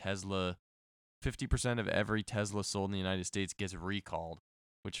 50% of every Tesla sold in the United States gets recalled,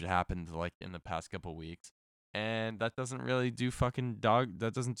 which happened like in the past couple weeks, and that doesn't really do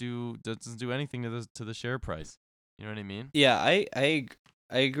that doesn't do anything to the share price. You know what I mean? Yeah, I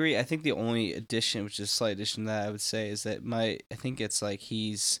agree. I think the only addition, which is a slight addition that I would say, is that I think it's like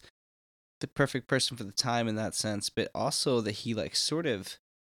he's the perfect person for the time in that sense, but also that he like sort of,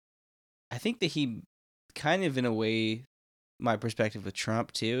 I think that he kind of, in a way, my perspective with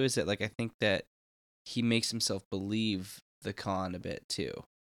Trump too, is that like I think that he makes himself believe the con a bit too,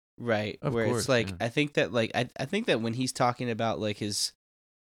 right? Of Where course, it's like yeah. I think that when he's talking about like his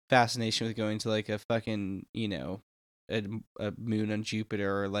fascination with going to like a fucking a moon on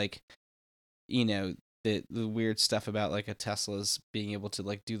Jupiter, or like the weird stuff about like a Tesla's being able to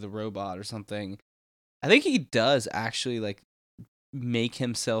like do the robot or something. I think he does actually like make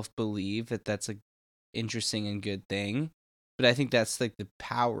himself believe that that's a interesting and good thing. But I think that's like the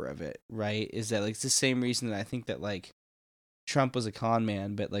power of it, right? Is that like it's the same reason that I think that like Trump was a con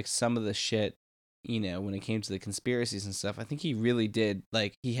man, but like some of the shit, when it came to the conspiracies and stuff, I think he really did,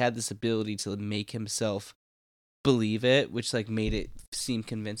 like, he had this ability to make himself believe it, which like made it seem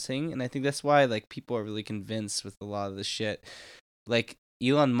convincing. And I think that's why like people are really convinced with a lot of the shit. Like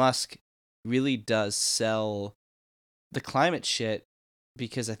Elon Musk really does sell the climate shit,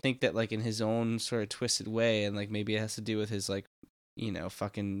 because I think that like in his own sort of twisted way, and like maybe it has to do with his like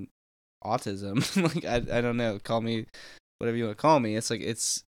fucking autism. Like I don't know, call me whatever you want to call me. It's like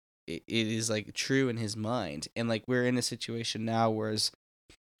it is like true in his mind, and like we're in a situation now where as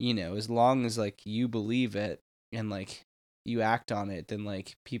long as like you believe it and like you act on it, then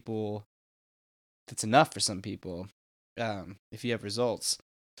like people, that's enough for some people. If you have results.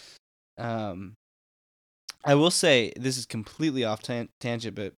 I will say this is completely off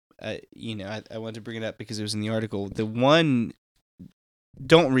tangent, but I wanted to bring it up because it was in the article. The one,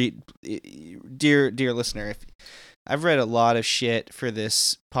 don't read, dear listener. If I've read a lot of shit for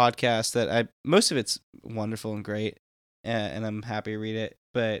this podcast, that most of it's wonderful and great, and I'm happy to read it.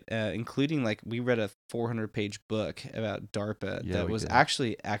 But including like we read a 400-page book about DARPA that was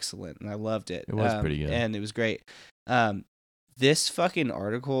actually excellent, and I loved it. It was pretty good, and it was great. This fucking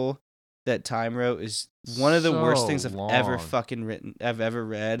article that Time wrote is one of the worst things I've ever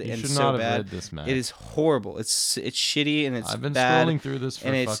read, you and should so not have bad. read this, Matt. It is horrible. It's shitty, and it's I've been bad, scrolling through this for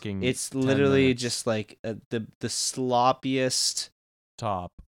and fucking it's 10 literally minutes. just like the sloppiest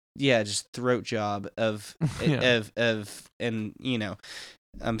top. Yeah, just throat job of Yeah. and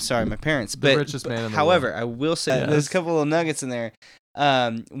I'm sorry, my parents, The but richest man in the however, world. I will say Yes. there's a couple of nuggets in there.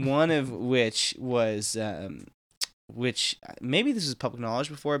 One of which was which maybe this is public knowledge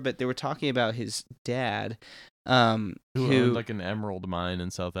before, but they were talking about his dad, who owned like an emerald mine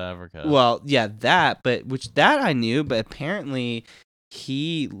in South Africa. Well, yeah, that I knew, but apparently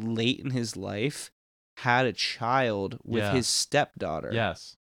he late in his life had a child with his stepdaughter.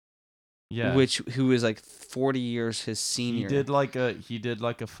 Yes. Yeah. Who was like 40 years his senior. He did like a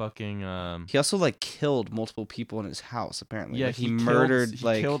fucking He also like killed multiple people in his house, apparently. Yeah, like, he killed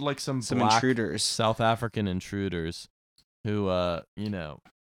some black intruders. South African intruders who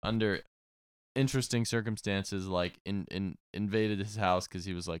under interesting circumstances like invaded his house because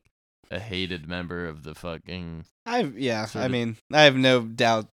he was like a hated member of the fucking I have no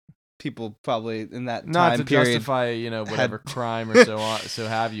doubt people probably in that not time to period justify whatever crime or so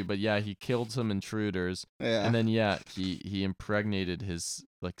have you, but yeah, he killed some intruders, and then he impregnated his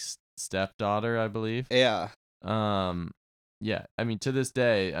like stepdaughter, I believe. Yeah. Yeah, I mean, to this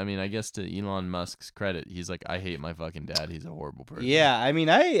day, I guess to Elon Musk's credit, he's like, I hate my fucking dad. He's a horrible person. Yeah,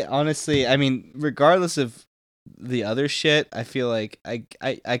 I honestly, regardless of the other shit, I feel like I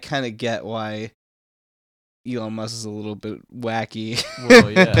kind of get why Elon Musk is a little bit wacky. Well,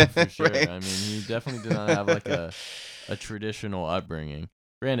 yeah, for sure. Right? I mean, he definitely did not have like a traditional upbringing.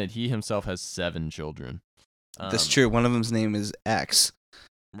 Granted, he himself has 7 children. That's true. One of them's name is X.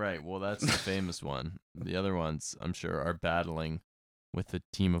 Right. Well, that's the famous one. The other ones, I'm sure, are battling with a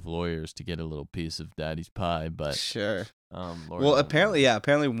team of lawyers to get a little piece of daddy's pie. But Sure. Lord Well, knows.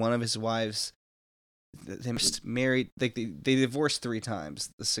 apparently one of his wives, they just married, like they divorced 3 times,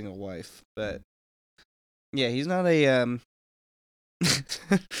 the single wife. But yeah, he's not a not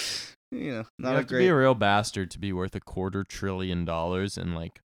you a have to great. be a real bastard to be worth $250 billion and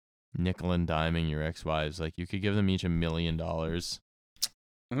like nickel and diming your ex-wives. Like you could give them each $1 million.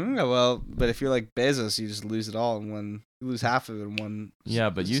 Well, but if you're like Bezos, you just lose it all in one. You lose half of it in one. Yeah,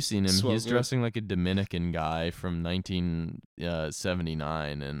 but you've seen him. swell He's growth. dressing like a Dominican guy from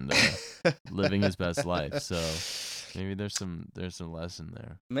 1979 and living his best life. So maybe there's some lesson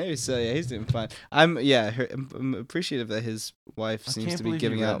there. Maybe so. Yeah, he's doing fine. I'm appreciative that his wife I seems can't to be believe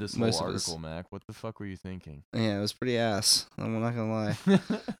giving you read out this most whole of his. article, Mac. What the fuck were you thinking? Yeah, it was pretty ass. I'm not gonna lie.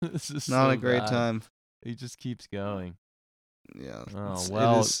 This is Not so a great bad. time. He just keeps going. Yeah. Oh, it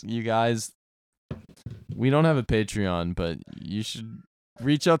well, is- you guys, we don't have a Patreon, but you should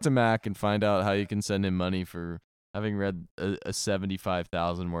reach out to Mac and find out how you can send him money for having read a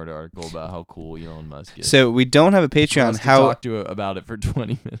 75,000 word article about how cool Elon Musk is. So we don't have a For us Patreon. to talk to about it for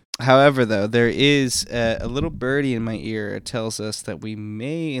 20 minutes. However, though, there is a little birdie in my ear. It tells us that we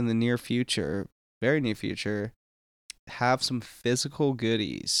may, in the near future, very near future, have some physical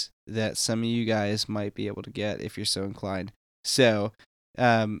goodies that some of you guys might be able to get if you're so inclined. So,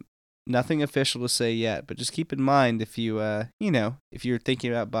 nothing official to say yet, but just keep in mind if you, if you're thinking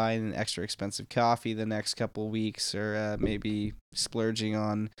about buying an extra expensive coffee the next couple weeks, or maybe splurging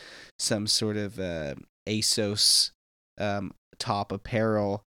on some sort of ASOS top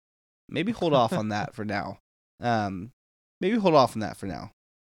apparel. Maybe hold off on that for now. Maybe hold off on that for now.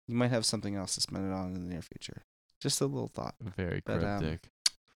 You might have something else to spend it on in the near future. Just a little thought. Very But, cryptic.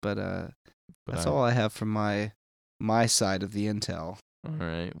 But that's all I have from my side of the intel. All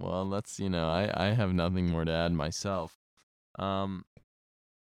right. Well, I have nothing more to add myself. Well,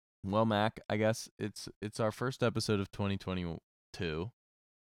 Mac, I guess it's our first episode of 2022.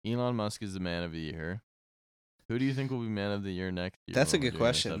 Elon Musk is the man of the year. Who do you think will be man of the year next year? That's a when we're good doing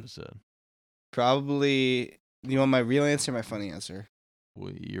this question. episode? Probably. You want my real answer or my funny answer?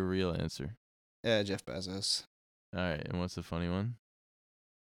 Well, your real answer. Jeff Bezos. All right. And what's the funny one?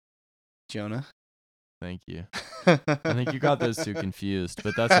 Jonah. Thank you. I think you got those two confused,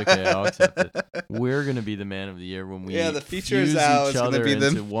 but that's okay. I'll accept it. We're gonna be the man of the year when we the feature fuse is out. each It's gonna other be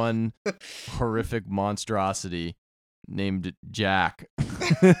into them. one horrific monstrosity named Jack,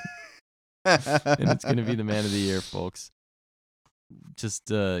 and it's gonna be the man of the year, folks. Just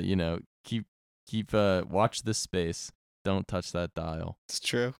keep watch this space. Don't touch that dial. It's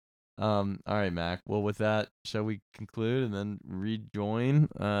true. All right, Mac. Well, with that, shall we conclude and then rejoin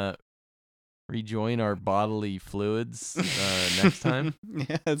our bodily fluids next time?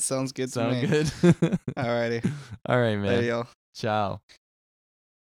 Yeah, it sounds good to me. Sound good? Alrighty. All right, man. Later, y'all. Ciao.